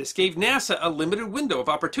 This gave NASA a limited window of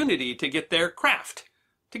opportunity to get their craft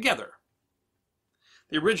together.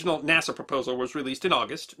 The original NASA proposal was released in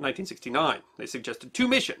August 1969. They suggested 2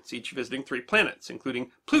 missions, each visiting 3 planets,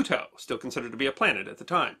 including Pluto, still considered to be a planet at the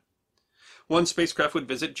time. One spacecraft would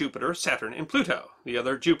visit Jupiter, Saturn, and Pluto, the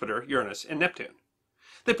other Jupiter, Uranus, and Neptune.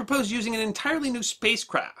 They proposed using an entirely new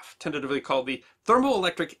spacecraft, tentatively called the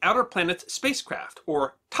Thermoelectric Outer Planets Spacecraft,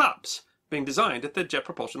 or TOPS, being designed at the Jet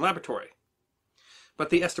Propulsion Laboratory. But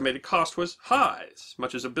the estimated cost was high, as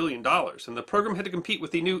much as $1 billion, and the program had to compete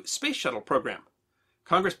with the new Space Shuttle program.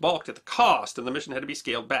 Congress balked at the cost, and the mission had to be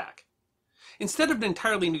scaled back. Instead of an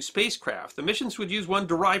entirely new spacecraft, the missions would use one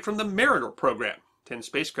derived from the Mariner program, 10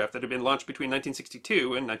 spacecraft that had been launched between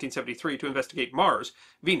 1962 and 1973 to investigate Mars,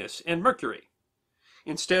 Venus, and Mercury.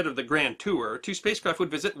 Instead of the Grand Tour, 2 spacecraft would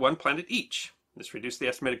visit 1 planet each. This reduced the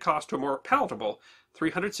estimated cost to a more palatable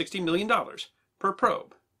 $360 million per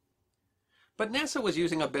probe. But NASA was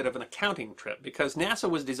using a bit of an accounting trip because NASA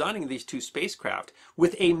was designing these 2 spacecraft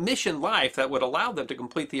with a mission life that would allow them to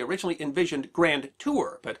complete the originally envisioned Grand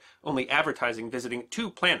Tour, but only advertising visiting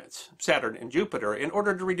 2 planets, Saturn and Jupiter, in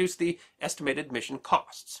order to reduce the estimated mission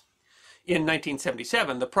costs. In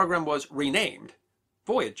 1977, the program was renamed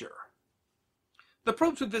Voyager. The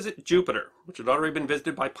probes would visit Jupiter, which had already been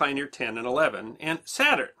visited by Pioneer 10 and 11, and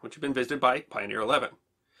Saturn, which had been visited by Pioneer 11.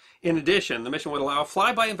 In addition, the mission would allow a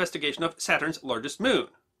flyby investigation of Saturn's largest moon,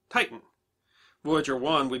 Titan. Voyager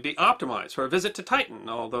 1 would be optimized for a visit to Titan,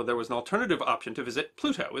 although there was an alternative option to visit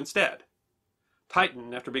Pluto instead.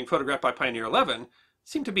 Titan, after being photographed by Pioneer 11,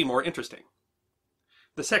 seemed to be more interesting.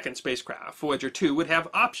 The second spacecraft, Voyager 2, would have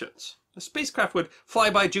options. The spacecraft would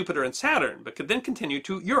fly by Jupiter and Saturn, but could then continue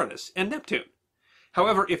to Uranus and Neptune.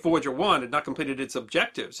 However, if Voyager 1 had not completed its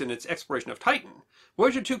objectives in its exploration of Titan,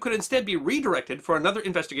 Voyager 2 could instead be redirected for another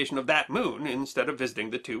investigation of that moon instead of visiting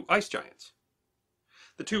the 2 ice giants.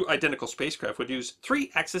 The 2 identical spacecraft would use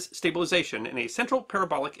 3-axis stabilization and a central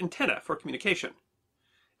parabolic antenna for communication.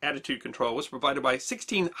 Attitude control was provided by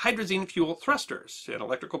 16 hydrazine fuel thrusters, and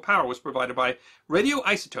electrical power was provided by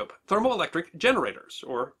radioisotope thermoelectric generators,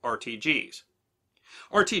 or RTGs.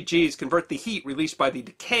 RTGs convert the heat released by the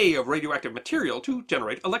decay of radioactive material to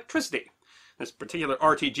generate electricity. This particular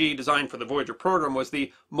RTG designed for the Voyager program was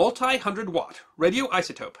the multi-100-watt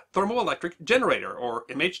radioisotope thermoelectric generator, or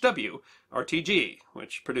MHW, RTG,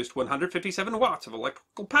 which produced 157 watts of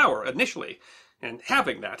electrical power initially, and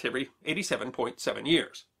halving that every 87.7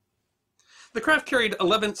 years. The craft carried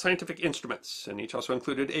 11 scientific instruments, and each also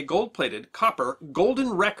included a gold-plated copper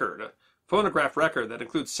golden record, a phonograph record that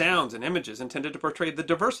includes sounds and images intended to portray the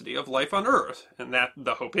diversity of life on Earth, and that,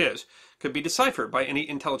 the hope is, could be deciphered by any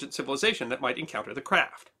intelligent civilization that might encounter the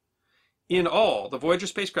craft. In all, the Voyager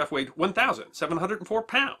spacecraft weighed 1,704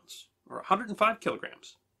 pounds, or 105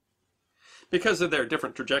 kilograms. Because of their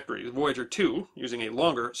different trajectories, Voyager 2, using a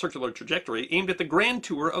longer circular trajectory aimed at the Grand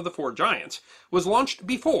Tour of the 4 giants, was launched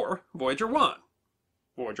before Voyager 1.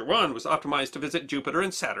 Voyager 1 was optimized to visit Jupiter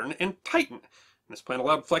and Saturn and Titan. This plan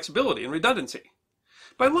allowed flexibility and redundancy.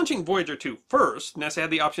 By launching Voyager 2 first, NASA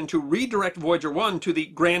had the option to redirect Voyager 1 to the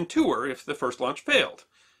Grand Tour if the first launch failed.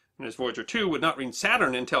 And as Voyager 2 would not reach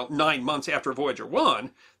Saturn until 9 months after Voyager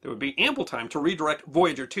 1, there would be ample time to redirect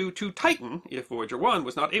Voyager 2 to Titan if Voyager 1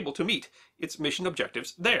 was not able to meet its mission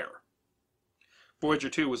objectives there. Voyager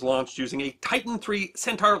 2 was launched using a Titan III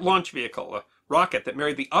Centaur launch vehicle, a rocket that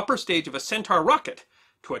married the upper stage of a Centaur rocket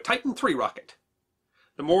to a Titan III rocket.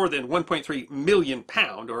 The more than 1.3 million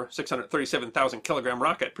pound, or 637,000 kilogram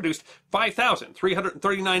rocket produced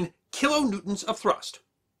 5,339 kilonewtons of thrust.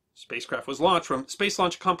 Spacecraft was launched from Space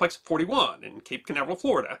Launch Complex 41 in Cape Canaveral,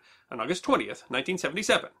 Florida on August 20th,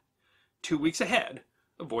 1977, 2 weeks ahead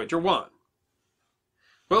of Voyager 1.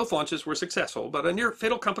 Both launches were successful, but a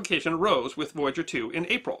near-fatal complication arose with Voyager 2 in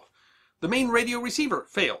April. The main radio receiver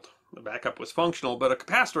failed. The backup was functional, but a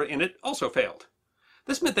capacitor in it also failed.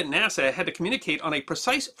 This meant that NASA had to communicate on a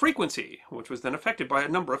precise frequency, which was then affected by a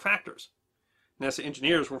number of factors. NASA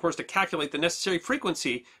engineers were forced to calculate the necessary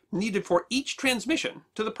frequency needed for each transmission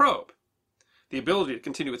to the probe. The ability to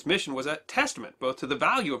continue its mission was a testament both to the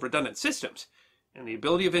value of redundant systems and the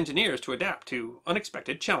ability of engineers to adapt to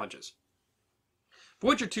unexpected challenges.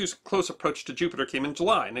 Voyager 2's close approach to Jupiter came in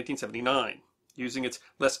July 1979. Using its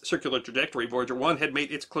less circular trajectory, Voyager 1 had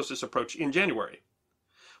made its closest approach in January.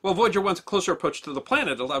 While Voyager 1's closer approach to the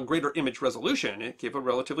planet allowed greater image resolution, it gave a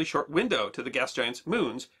relatively short window to the gas giant's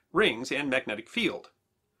moons, rings, and magnetic field.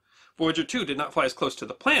 Voyager 2 did not fly as close to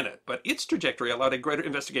the planet, but its trajectory allowed a greater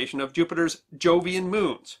investigation of Jupiter's Jovian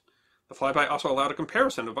moons. The flyby also allowed a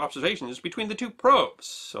comparison of observations between the two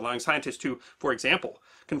probes, allowing scientists to, for example,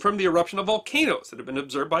 confirm the eruption of volcanoes that had been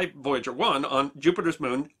observed by Voyager 1 on Jupiter's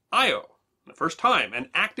moon Io, the first time an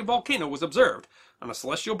active volcano was observed on a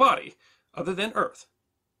celestial body other than Earth.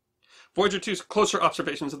 Voyager 2's closer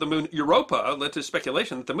observations of the moon Europa led to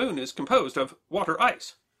speculation that the moon is composed of water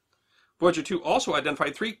ice. Voyager 2 also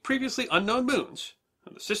identified 3 previously unknown moons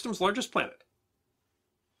of the system's largest planet.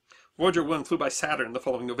 Voyager 1 flew by Saturn the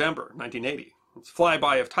following November, 1980. Its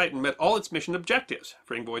flyby of Titan met all its mission objectives,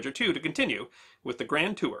 freeing Voyager 2 to continue with the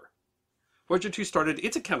Grand Tour. Voyager 2 started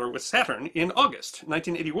its encounter with Saturn in August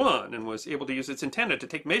 1981 and was able to use its antenna to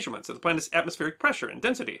take measurements of the planet's atmospheric pressure and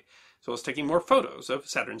density, as well as taking more photos of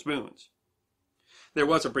Saturn's moons. There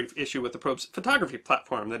was a brief issue with the probe's photography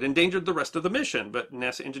platform that endangered the rest of the mission, but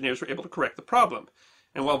NASA engineers were able to correct the problem.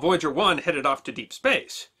 And while Voyager 1 headed off to deep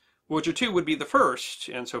space, Voyager 2 would be the first,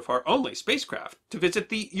 and so far only, spacecraft to visit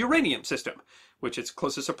the Uranium system, which its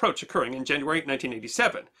closest approach occurring in January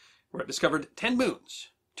 1987, where it discovered 10 moons,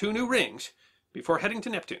 2 new rings, before heading to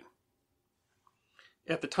Neptune.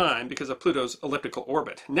 At the time, because of Pluto's elliptical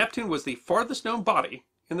orbit, Neptune was the farthest known body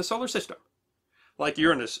in the solar system. Like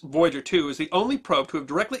Uranus, Voyager 2 is the only probe to have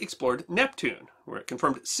directly explored Neptune, where it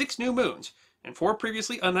confirmed 6 new moons and 4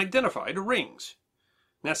 previously unidentified rings.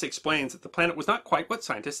 NASA explains that the planet was not quite what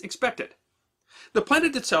scientists expected. The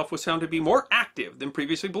planet itself was found to be more active than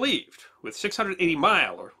previously believed, with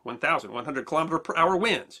 680-mile or 1,100 kilometer per hour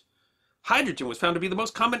winds. Hydrogen was found to be the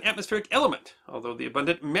most common atmospheric element, although the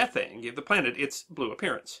abundant methane gave the planet its blue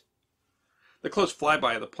appearance. The close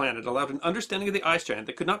flyby of the planet allowed an understanding of the ice giant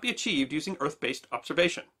that could not be achieved using Earth-based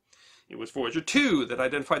observation. It was Voyager 2 that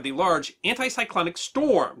identified the large anticyclonic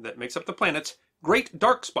storm that makes up the planet's Great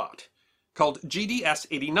Dark Spot, called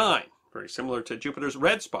GDS-89, very similar to Jupiter's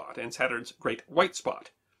Red Spot and Saturn's Great White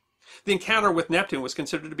Spot. The encounter with Neptune was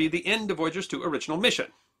considered to be the end of Voyager's 2 original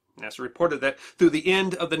mission. NASA reported that through the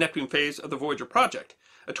end of the Neptune phase of the Voyager project,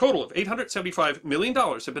 a total of $875 million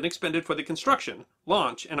had been expended for the construction,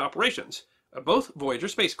 launch, and operations of both Voyager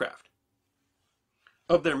spacecraft.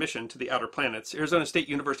 Of their mission to the outer planets, Arizona State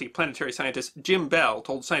University planetary scientist Jim Bell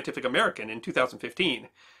told Scientific American in 2015,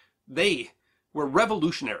 "They were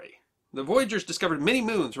revolutionary. The Voyagers discovered many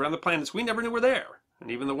moons around the planets we never knew were there,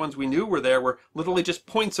 and even the ones we knew were there were literally just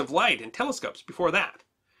points of light in telescopes before that.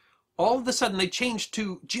 All of a sudden they changed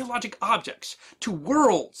to geologic objects, to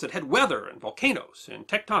worlds that had weather and volcanoes and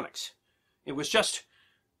tectonics. It was just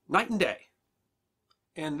night and day."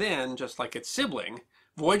 And then, just like its sibling,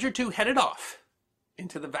 Voyager 2 headed off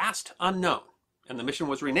into the vast unknown, and the mission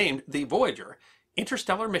was renamed the Voyager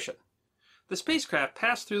Interstellar Mission. The spacecraft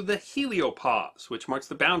passed through the heliopause, which marks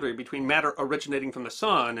the boundary between matter originating from the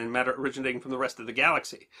Sun and matter originating from the rest of the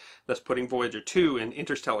galaxy, thus putting Voyager 2 in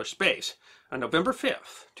interstellar space on November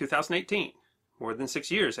 5th, 2018, more than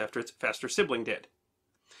 6 years after its faster sibling did.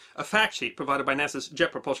 A fact sheet provided by NASA's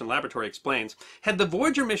Jet Propulsion Laboratory explains, had the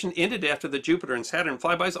Voyager mission ended after the Jupiter and Saturn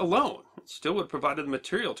flybys alone, it still would have provided the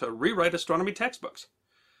material to rewrite astronomy textbooks.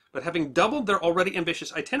 But having doubled their already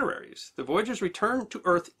ambitious itineraries, the Voyagers returned to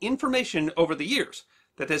Earth information over the years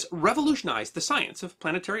that has revolutionized the science of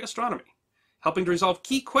planetary astronomy, helping to resolve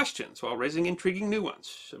key questions while raising intriguing new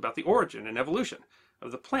ones about the origin and evolution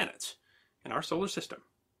of the planets in our solar system.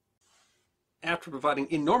 After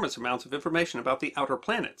providing enormous amounts of information about the outer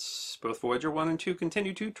planets, both Voyager 1 and 2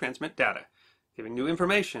 continue to transmit data, giving new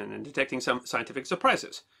information and detecting some scientific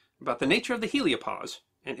surprises about the nature of the heliopause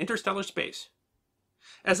and interstellar space.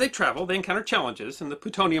 As they travel, they encounter challenges, and the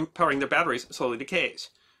plutonium powering their batteries slowly decays.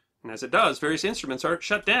 And as it does, various instruments are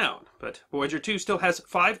shut down, but Voyager 2 still has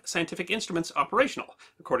 5 scientific instruments operational,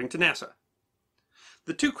 according to NASA.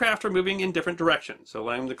 The two craft are moving in different directions,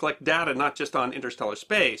 allowing them to collect data not just on interstellar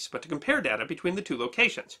space, but to compare data between the two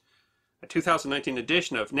locations. A 2019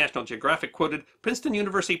 edition of National Geographic quoted Princeton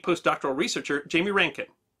University postdoctoral researcher Jamie Rankin.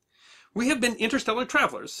 "We have been interstellar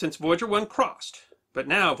travelers since Voyager 1 crossed, but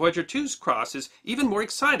now Voyager 2's cross is even more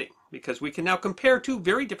exciting because we can now compare two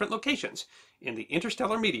very different locations in the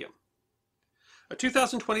interstellar medium." A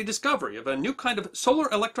 2020 discovery of a new kind of solar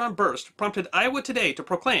electron burst prompted Iowa Today to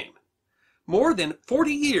proclaim, "More than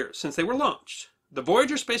 40 years since they were launched, the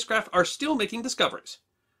Voyager spacecraft are still making discoveries.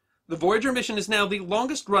 The Voyager mission is now the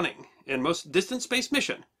longest running and most distant space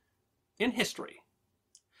mission in history."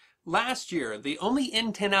 Last year, the only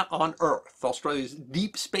antenna on Earth, Australia's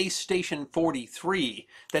Deep Space Station 43,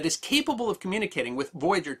 that is capable of communicating with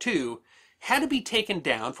Voyager 2, had to be taken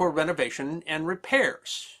down for renovation and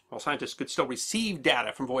repairs. While scientists could still receive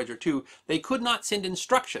data from Voyager 2, they could not send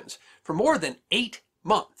instructions for more than 8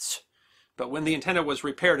 months. But when the antenna was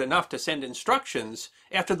repaired enough to send instructions,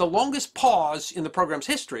 after the longest pause in the program's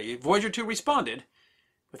history, Voyager 2 responded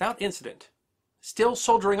without incident, still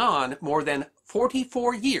soldiering on more than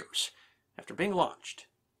 44 years after being launched.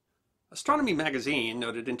 Astronomy magazine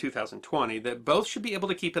noted in 2020 that both should be able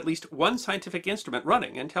to keep at least one scientific instrument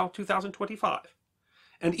running until 2025.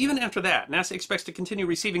 And even after that, NASA expects to continue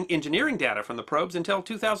receiving engineering data from the probes until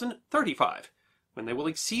 2035, when they will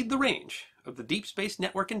exceed the range of the Deep Space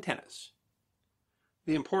Network antennas.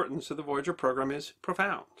 The importance of the Voyager program is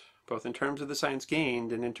profound, both in terms of the science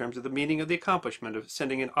gained and in terms of the meaning of the accomplishment of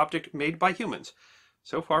sending an object made by humans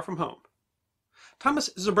so far from home. Thomas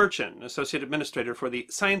Zberchin, Associate Administrator for the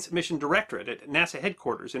Science Mission Directorate at NASA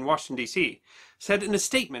headquarters in Washington, D.C., said in a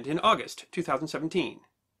statement in August 2017,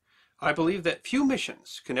 "I believe that few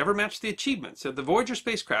missions can ever match the achievements of the Voyager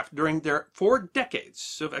spacecraft during their 4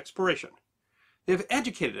 decades of exploration. They have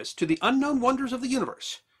educated us to the unknown wonders of the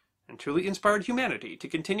universe and truly inspired humanity to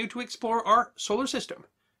continue to explore our solar system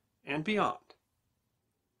and beyond."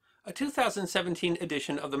 A 2017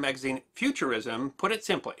 edition of the magazine Futurism put it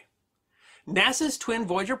simply, "NASA's twin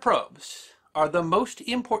Voyager probes are the most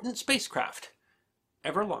important spacecraft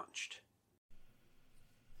ever launched."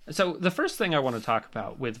 So the first thing I want to talk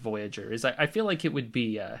about with Voyager is I feel like it would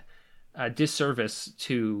be a disservice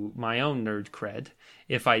to my own nerd cred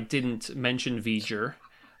if I didn't mention Voyager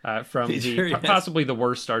from possibly the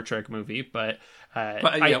worst Star Trek movie, but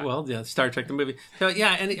Star Trek the movie. So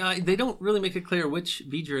and they don't really make it clear which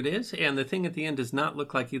Voyager it is, and the thing at the end does not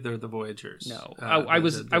look like either of the Voyagers. No, I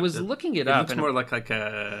was looking it up. It looks more like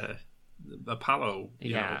a Apollo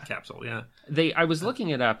capsule. Yeah, I was looking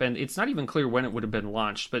it up, and it's not even clear when it would have been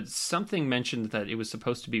launched, but something mentioned that it was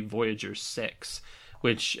supposed to be Voyager 6,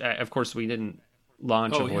 which of course we didn't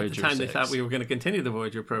launch a Voyager 6. At the time they thought we were going to continue the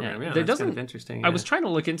Voyager program. Yeah, that's kind of interesting. I was trying to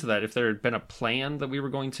look into that, if there had been a plan that we were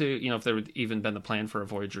going to, if there had even been the plan for a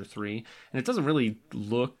Voyager 3, and it doesn't really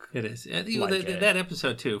look It is. That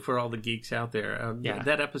episode, too, for all the geeks out there,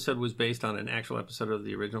 that episode was based on an actual episode of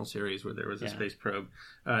the original series where there was a space probe,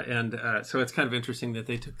 so it's kind of interesting that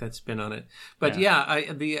they took that spin on it. But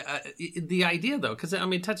the idea, though, because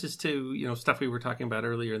it touches to stuff we were talking about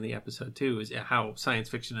earlier in the episode, too, is how science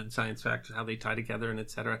fiction and science fact, how they tie together and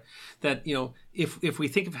etc. That if we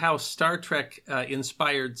think of how Star Trek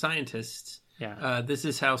inspired scientists, this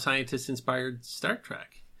is how scientists inspired Star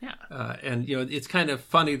Trek. And it's kind of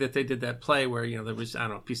funny that they did that play where there was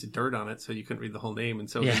a piece of dirt on it, so you couldn't read the whole name, and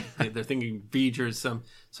so they're thinking Voyager is some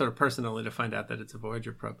sort of person, only to find out that it's a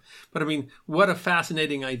Voyager probe. But what a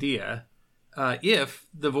fascinating idea. If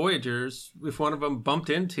the Voyagers, if one of them bumped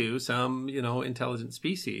into some intelligent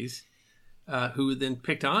species, who then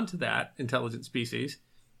picked onto that intelligent species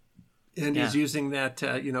and is using that,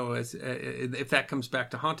 as if that comes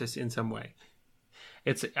back to haunt us in some way.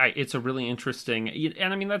 It's a really interesting,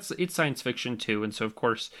 and it's science fiction too, and so of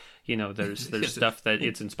course there's stuff that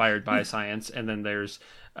it's inspired by science, and then there's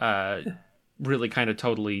really kind of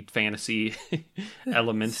totally fantasy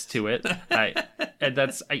elements to it.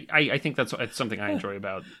 I think that's something I enjoy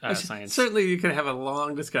about science. Certainly, you can have a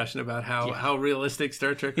long discussion about how realistic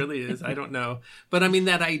Star Trek really is. I don't know, but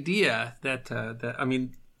that idea that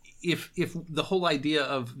if the whole idea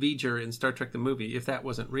of Voyager in Star Trek the movie, if that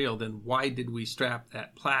wasn't real, then why did we strap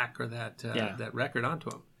that plaque or that record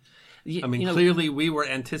onto him? Clearly we were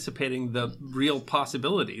anticipating the real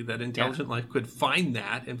possibility that intelligent life could find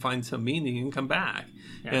that and find some meaning and come back.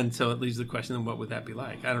 Yeah. And so it leaves the question, then what would that be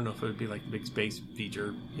like? I don't know if it would be like the big space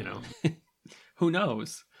Voyager, Who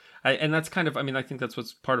knows? And that's kind of, I mean, I think that's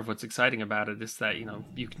what's part of what's exciting about it is that,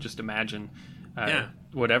 you can just imagine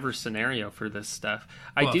whatever scenario for this stuff.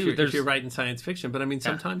 If you're writing science fiction, but I mean,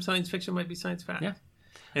 sometimes science fiction might be science fact. Yeah.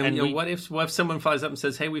 And what if someone flies up and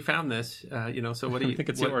says, "Hey, we found this," so what do you think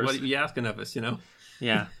it's what yours. are you asking of us,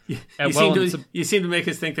 Yeah. You seem to make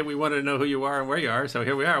us think that we wanted to know who you are and where you are. So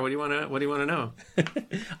here we are. What do you want to know?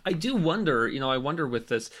 I do wonder, I wonder with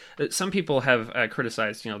this, some people have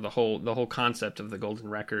criticized, the whole concept of the golden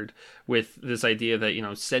record with this idea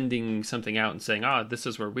that, sending something out and saying, this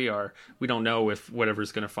is where we are. We don't know if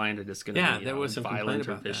whatever's going to find it is going to be there was some violent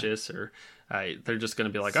or vicious that. Or they're just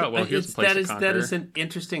going to be like, here's a place to conquer. That is an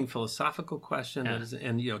interesting philosophical question.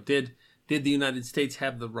 Yeah. Did the United States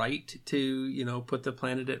have the right to, put the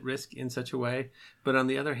planet at risk in such a way? But on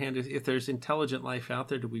the other hand, if there's intelligent life out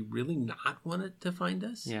there, do we really not want it to find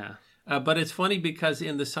us? Yeah. But it's funny because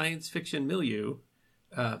in the science fiction milieu,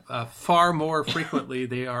 far more frequently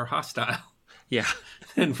they are hostile. Yeah.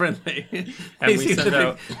 And friendly. And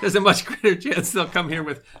there's a much greater chance they'll come here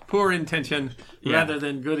with poor intention rather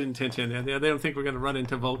than good intention. And they don't think we're going to run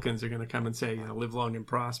into Vulcans. They're going to come and say, live long and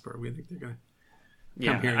prosper. We think they're going to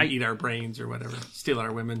come here and eat our brains or whatever, steal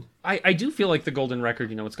our women. I do feel like the golden record,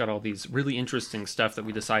 it's got all these really interesting stuff that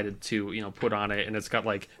we decided to, put on it. And it's got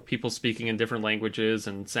like people speaking in different languages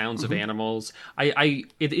and sounds of animals.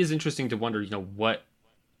 It is interesting to wonder, what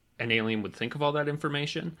an alien would think of all that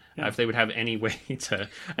information, if they would have any way to...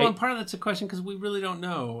 and part of that's a question because we really don't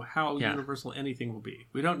know how universal anything will be.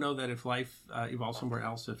 We don't know that if life evolves somewhere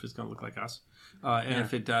else, if it's going to look like us.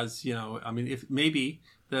 If it does, if maybe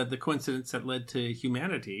the coincidence that led to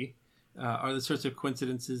humanity are the sorts of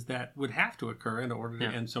coincidences that would have to occur in order to...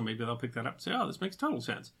 And so maybe they'll pick that up and say, this makes total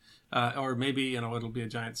sense. Or maybe, it'll be a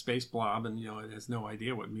giant space blob and, it has no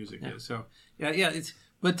idea what music is. So, it's...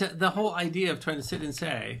 But the whole idea of trying to sit and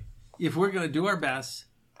say... If we're going to do our best,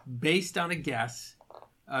 based on a guess,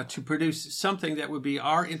 to produce something that would be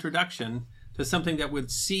our introduction to something that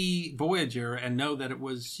would see Voyager and know that it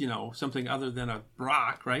was, something other than a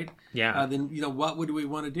rock, right? Yeah. Then, what would we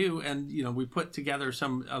want to do? And, we put together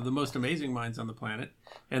some of the most amazing minds on the planet.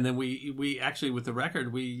 And then we actually, with the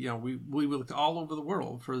record, we looked all over the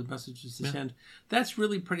world for the messages to send. That's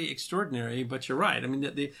really pretty extraordinary, but you're right. I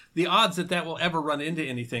mean, the odds that will ever run into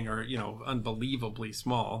anything are, unbelievably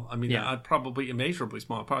small. I mean, probably immeasurably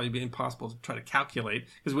small. It'd probably be impossible to try to calculate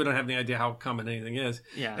because we don't have any idea how common anything is.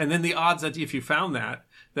 Yeah. And then the odds that if you found that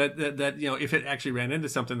if it actually ran into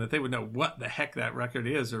something that they would know what the heck that record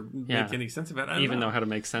is or make any sense of it. I don't know how to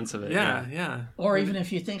make sense of it. Yeah. Or even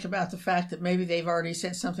if you think about the fact that maybe they've already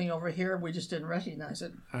sent something over here, we just didn't recognize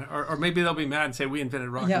it. Or maybe they'll be mad and say we invented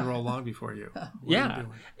rock and roll long before you. But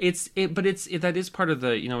that is part of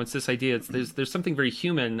the it's this idea. There's something very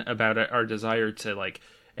human about our desire to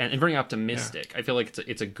and very optimistic. I feel like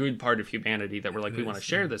it's a good part of humanity that we're like we want to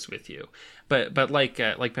share this with you. But like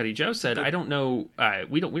Betty Jo said, I don't know.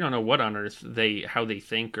 We don't know what on earth how they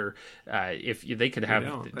think or if they could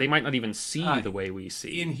have. They might not even see the way we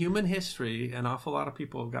see. In human history, an awful lot of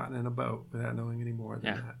people have gotten in a boat without knowing any more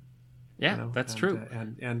than that. Yeah, that's true.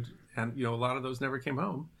 And a lot of those never came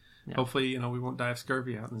home. Yeah. Hopefully, we won't die of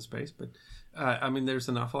scurvy out in space. But there's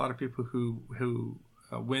an awful lot of people who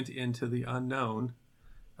went into the unknown.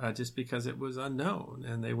 Just because it was unknown,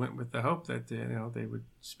 and they went with the hope that they would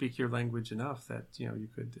speak your language enough that you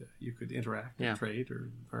could interact and trade or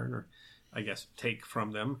learn or I guess take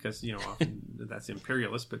from them because often that's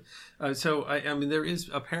imperialist. But so there is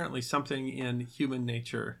apparently something in human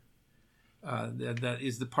nature that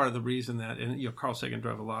is the part of the reason that Carl Sagan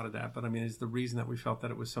drove a lot of that. But is the reason that we felt that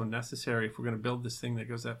it was so necessary if we're going to build this thing that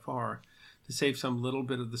goes that far to save some little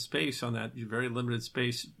bit of the space on that very limited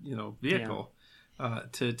space vehicle. Yeah.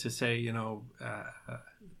 To say,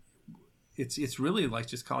 it's really like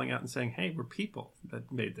just calling out and saying, hey, we're people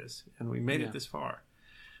that made this, and we made it this far.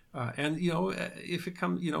 If it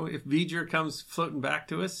comes, if Voyager comes floating back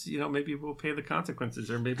to us, maybe we'll pay the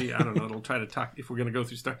consequences, or maybe, I don't know, it'll try to talk, if we're going to go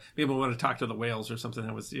through maybe we'll want to talk to the whales or something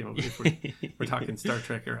that was, if we're talking Star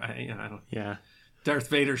Trek or, I don't. Yeah. Darth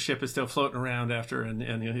Vader's ship is still floating around after, and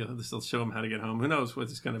he'll still show him how to get home. Who knows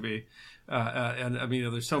what it's going to be?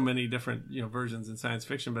 There's so many different versions in science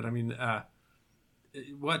fiction. But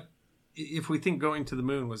what if we think going to the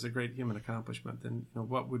moon was a great human accomplishment? Then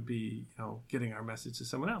what would be getting our message to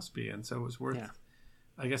someone else be? And so it was worth. Yeah.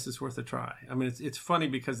 I guess it's worth a try. It's funny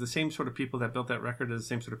because the same sort of people that built that record are the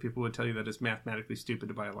same sort of people who would tell you that it's mathematically stupid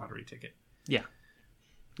to buy a lottery ticket. Yeah.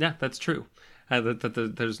 Yeah, that's true.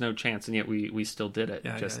 There's no chance, and yet we still did it.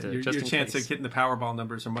 Yeah, your chance of getting the Powerball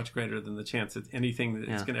numbers are much greater than the chance that anything that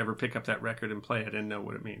is going to ever pick up that record and play it and know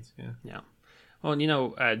what it means. Yeah. Yeah. Well,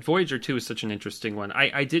 and Voyager 2 is such an interesting one.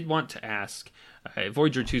 I did want to ask,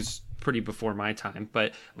 Voyager 2's pretty before my time,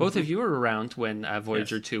 but both of you were around when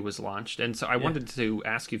Voyager 2 was launched, and so I wanted to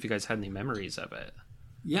ask you if you guys had any memories of it.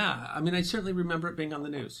 Yeah, I mean, I certainly remember it being on the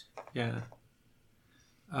news. Yeah.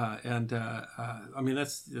 I mean,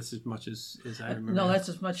 that's as much as I remember. No, that's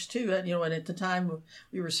as much too. And at the time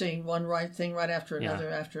we were seeing one thing right after another,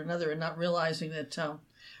 and not realizing that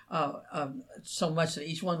so much that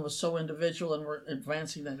each one was so individual, and we're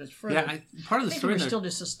advancing that as further. Yeah, part of the story. We were still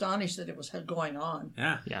just astonished that it was going on.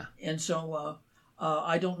 Yeah. And so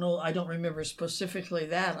I don't know. I don't remember specifically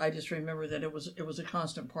that. I just remember that it was a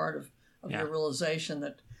constant part of the realization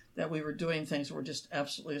that we were doing things that were just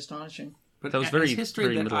absolutely astonishing. But that was very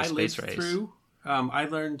history that I lived race. through. I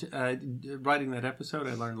learned writing that episode.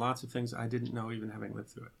 I learned lots of things I didn't know, even having lived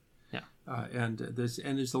through it. Yeah, and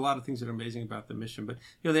there's a lot of things that are amazing about the mission. But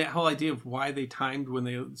the whole idea of why they timed when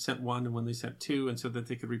they sent one and when they sent two, and so that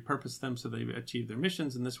they could repurpose them so they achieved their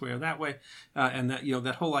missions in this way or that way, and that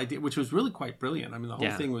that whole idea, which was really quite brilliant. I mean, the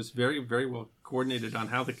whole thing was very, very well coordinated on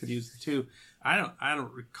how they could use the two. I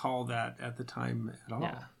don't recall that at the time at all.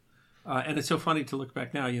 Yeah. And it's so funny to look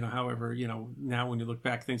back now, however, now when you look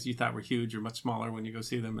back, things you thought were huge are much smaller when you go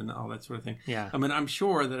see them and all that sort of thing. Yeah. I mean, I'm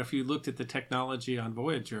sure that if you looked at the technology on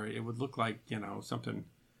Voyager, it would look like, something,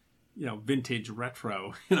 vintage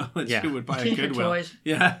retro, that you would buy at Goodwill. Toys.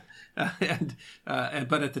 Yeah.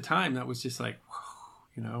 But at the time, that was just like,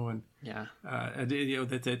 whoa,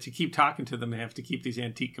 that to keep talking to them, they have to keep these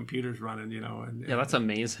antique computers running, and that's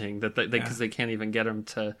amazing that because they can't even get them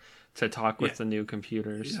to talk with the new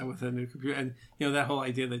computers. Yeah, with the new computer, and that whole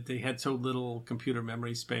idea that they had so little computer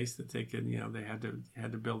memory space that they could, they had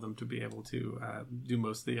to build them to be able to do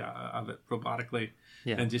most of it robotically,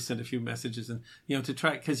 and just send a few messages, and to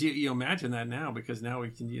try, because you imagine that now, because now we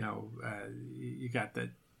can, you got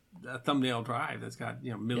a thumbnail drive that's got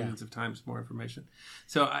millions of times more information.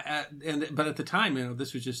 So but at the time,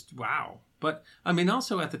 this was just wow. But I mean,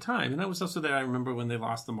 also at the time, and I was also there. I remember when they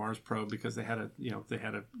lost the Mars probe because they had a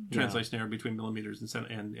translation error between millimeters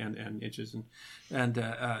and inches,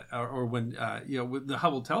 or when with the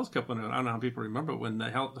Hubble telescope went up. I don't know how people remember when the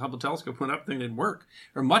Hubble telescope went up, thing didn't work,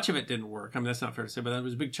 or much of it didn't work. I mean, that's not fair to say, but there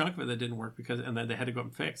was a big chunk of it that didn't work and then they had to go up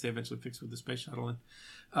and fix. They eventually fixed with the space shuttle,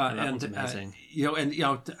 that was amazing.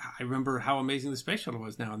 I remember how amazing the space shuttle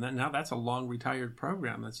was now, and now that's a long retired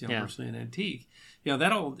program that's virtually an antique.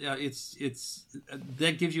 That'll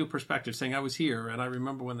that gives you a perspective, saying I was here and I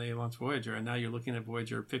remember when they launched Voyager, and now you're looking at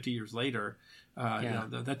Voyager 50 years later.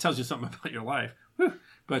 That tells you something about your life. Whew.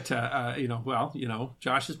 But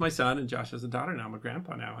Josh is my son, and Josh has a daughter now. I'm a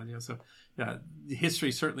grandpa now, and so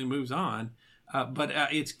history certainly moves on. But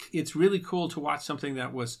it's really cool to watch something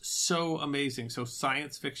that was so amazing, so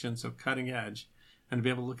science fiction, so cutting edge, and to be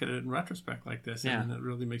able to look at it in retrospect like this. Yeah. And it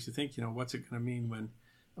really makes you think, what's it going to mean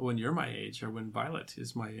when you're my age, or when Violet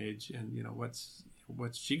is my age, and what's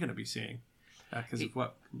she going to be seeing because of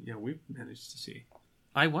what we've managed to see.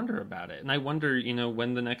 I wonder about it, and I wonder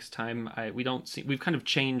when the next time we've kind of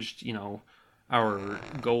changed our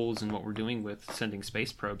goals and what we're doing with sending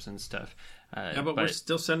space probes and stuff. But we're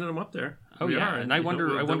still sending them up there. Oh, we are. And I wonder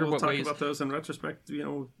we'll what talk ways about those in retrospect,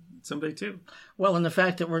 someday too. Well, and the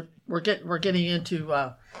fact that we're getting into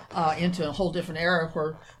a whole different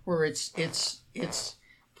era where it's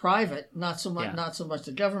private, not so much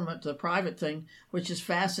the government, the private thing, which is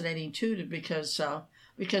fascinating too, because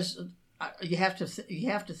you have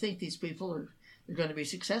to think these people are going to be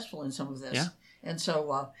successful in some of this. Yeah. And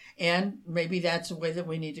so, and maybe that's the way that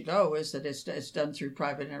we need to go, is that it's done through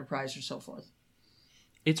private enterprise or so forth.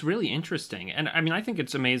 It's really interesting, and I mean, I think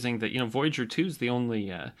it's amazing that Voyager 2 is the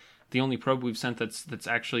only probe we've sent that's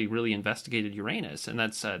actually really investigated Uranus, and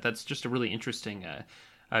that's just a really interesting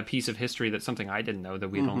piece of history. That's something I didn't know, that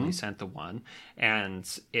we've only sent the one, and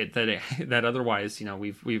that otherwise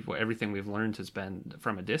we've everything we've learned has been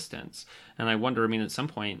from a distance. And I wonder, I mean, at some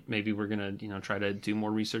point maybe we're gonna try to do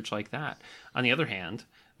more research like that. On the other hand,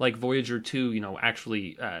 like Voyager 2,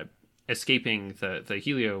 actually escaping the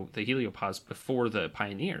heliopause before the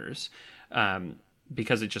Pioneers,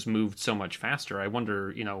 because it just moved so much faster. I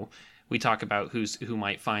wonder, we talk about who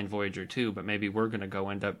might find Voyager 2, but maybe we're going to go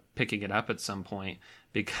end up picking it up at some point,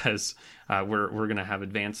 because we're going to have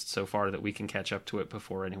advanced so far that we can catch up to it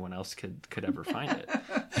before anyone else could ever find it.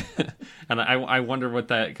 And I wonder what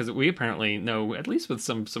that, because we apparently know, at least with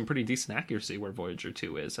some pretty decent accuracy, where Voyager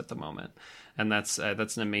 2 is at the moment, and that's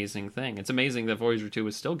an amazing thing. It's amazing that Voyager 2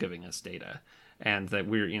 is still giving us data, and that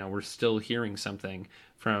we're still hearing something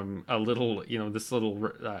from a little, this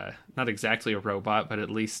little, not exactly a robot, but at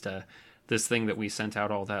least this thing that we sent out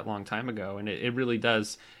all that long time ago. And it really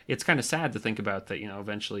does. It's kind of sad to think about that,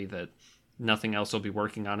 eventually that nothing else will be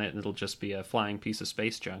working on it and it'll just be a flying piece of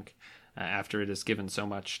space junk after it has given so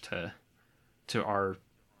much to our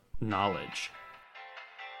knowledge.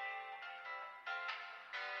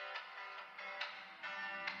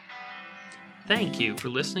 Thank you for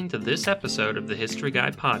listening to this episode of the History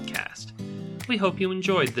Guy podcast. We hope you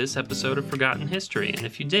enjoyed this episode of Forgotten History, and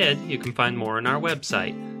if you did, you can find more on our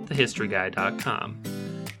website, thehistoryguy.com.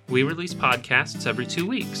 We release podcasts every 2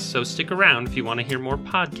 weeks, so stick around if you want to hear more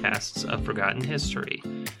podcasts of Forgotten History.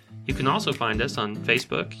 You can also find us on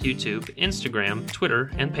Facebook, YouTube, Instagram,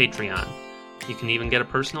 Twitter, and Patreon. You can even get a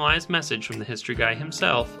personalized message from the History Guy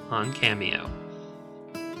himself on Cameo.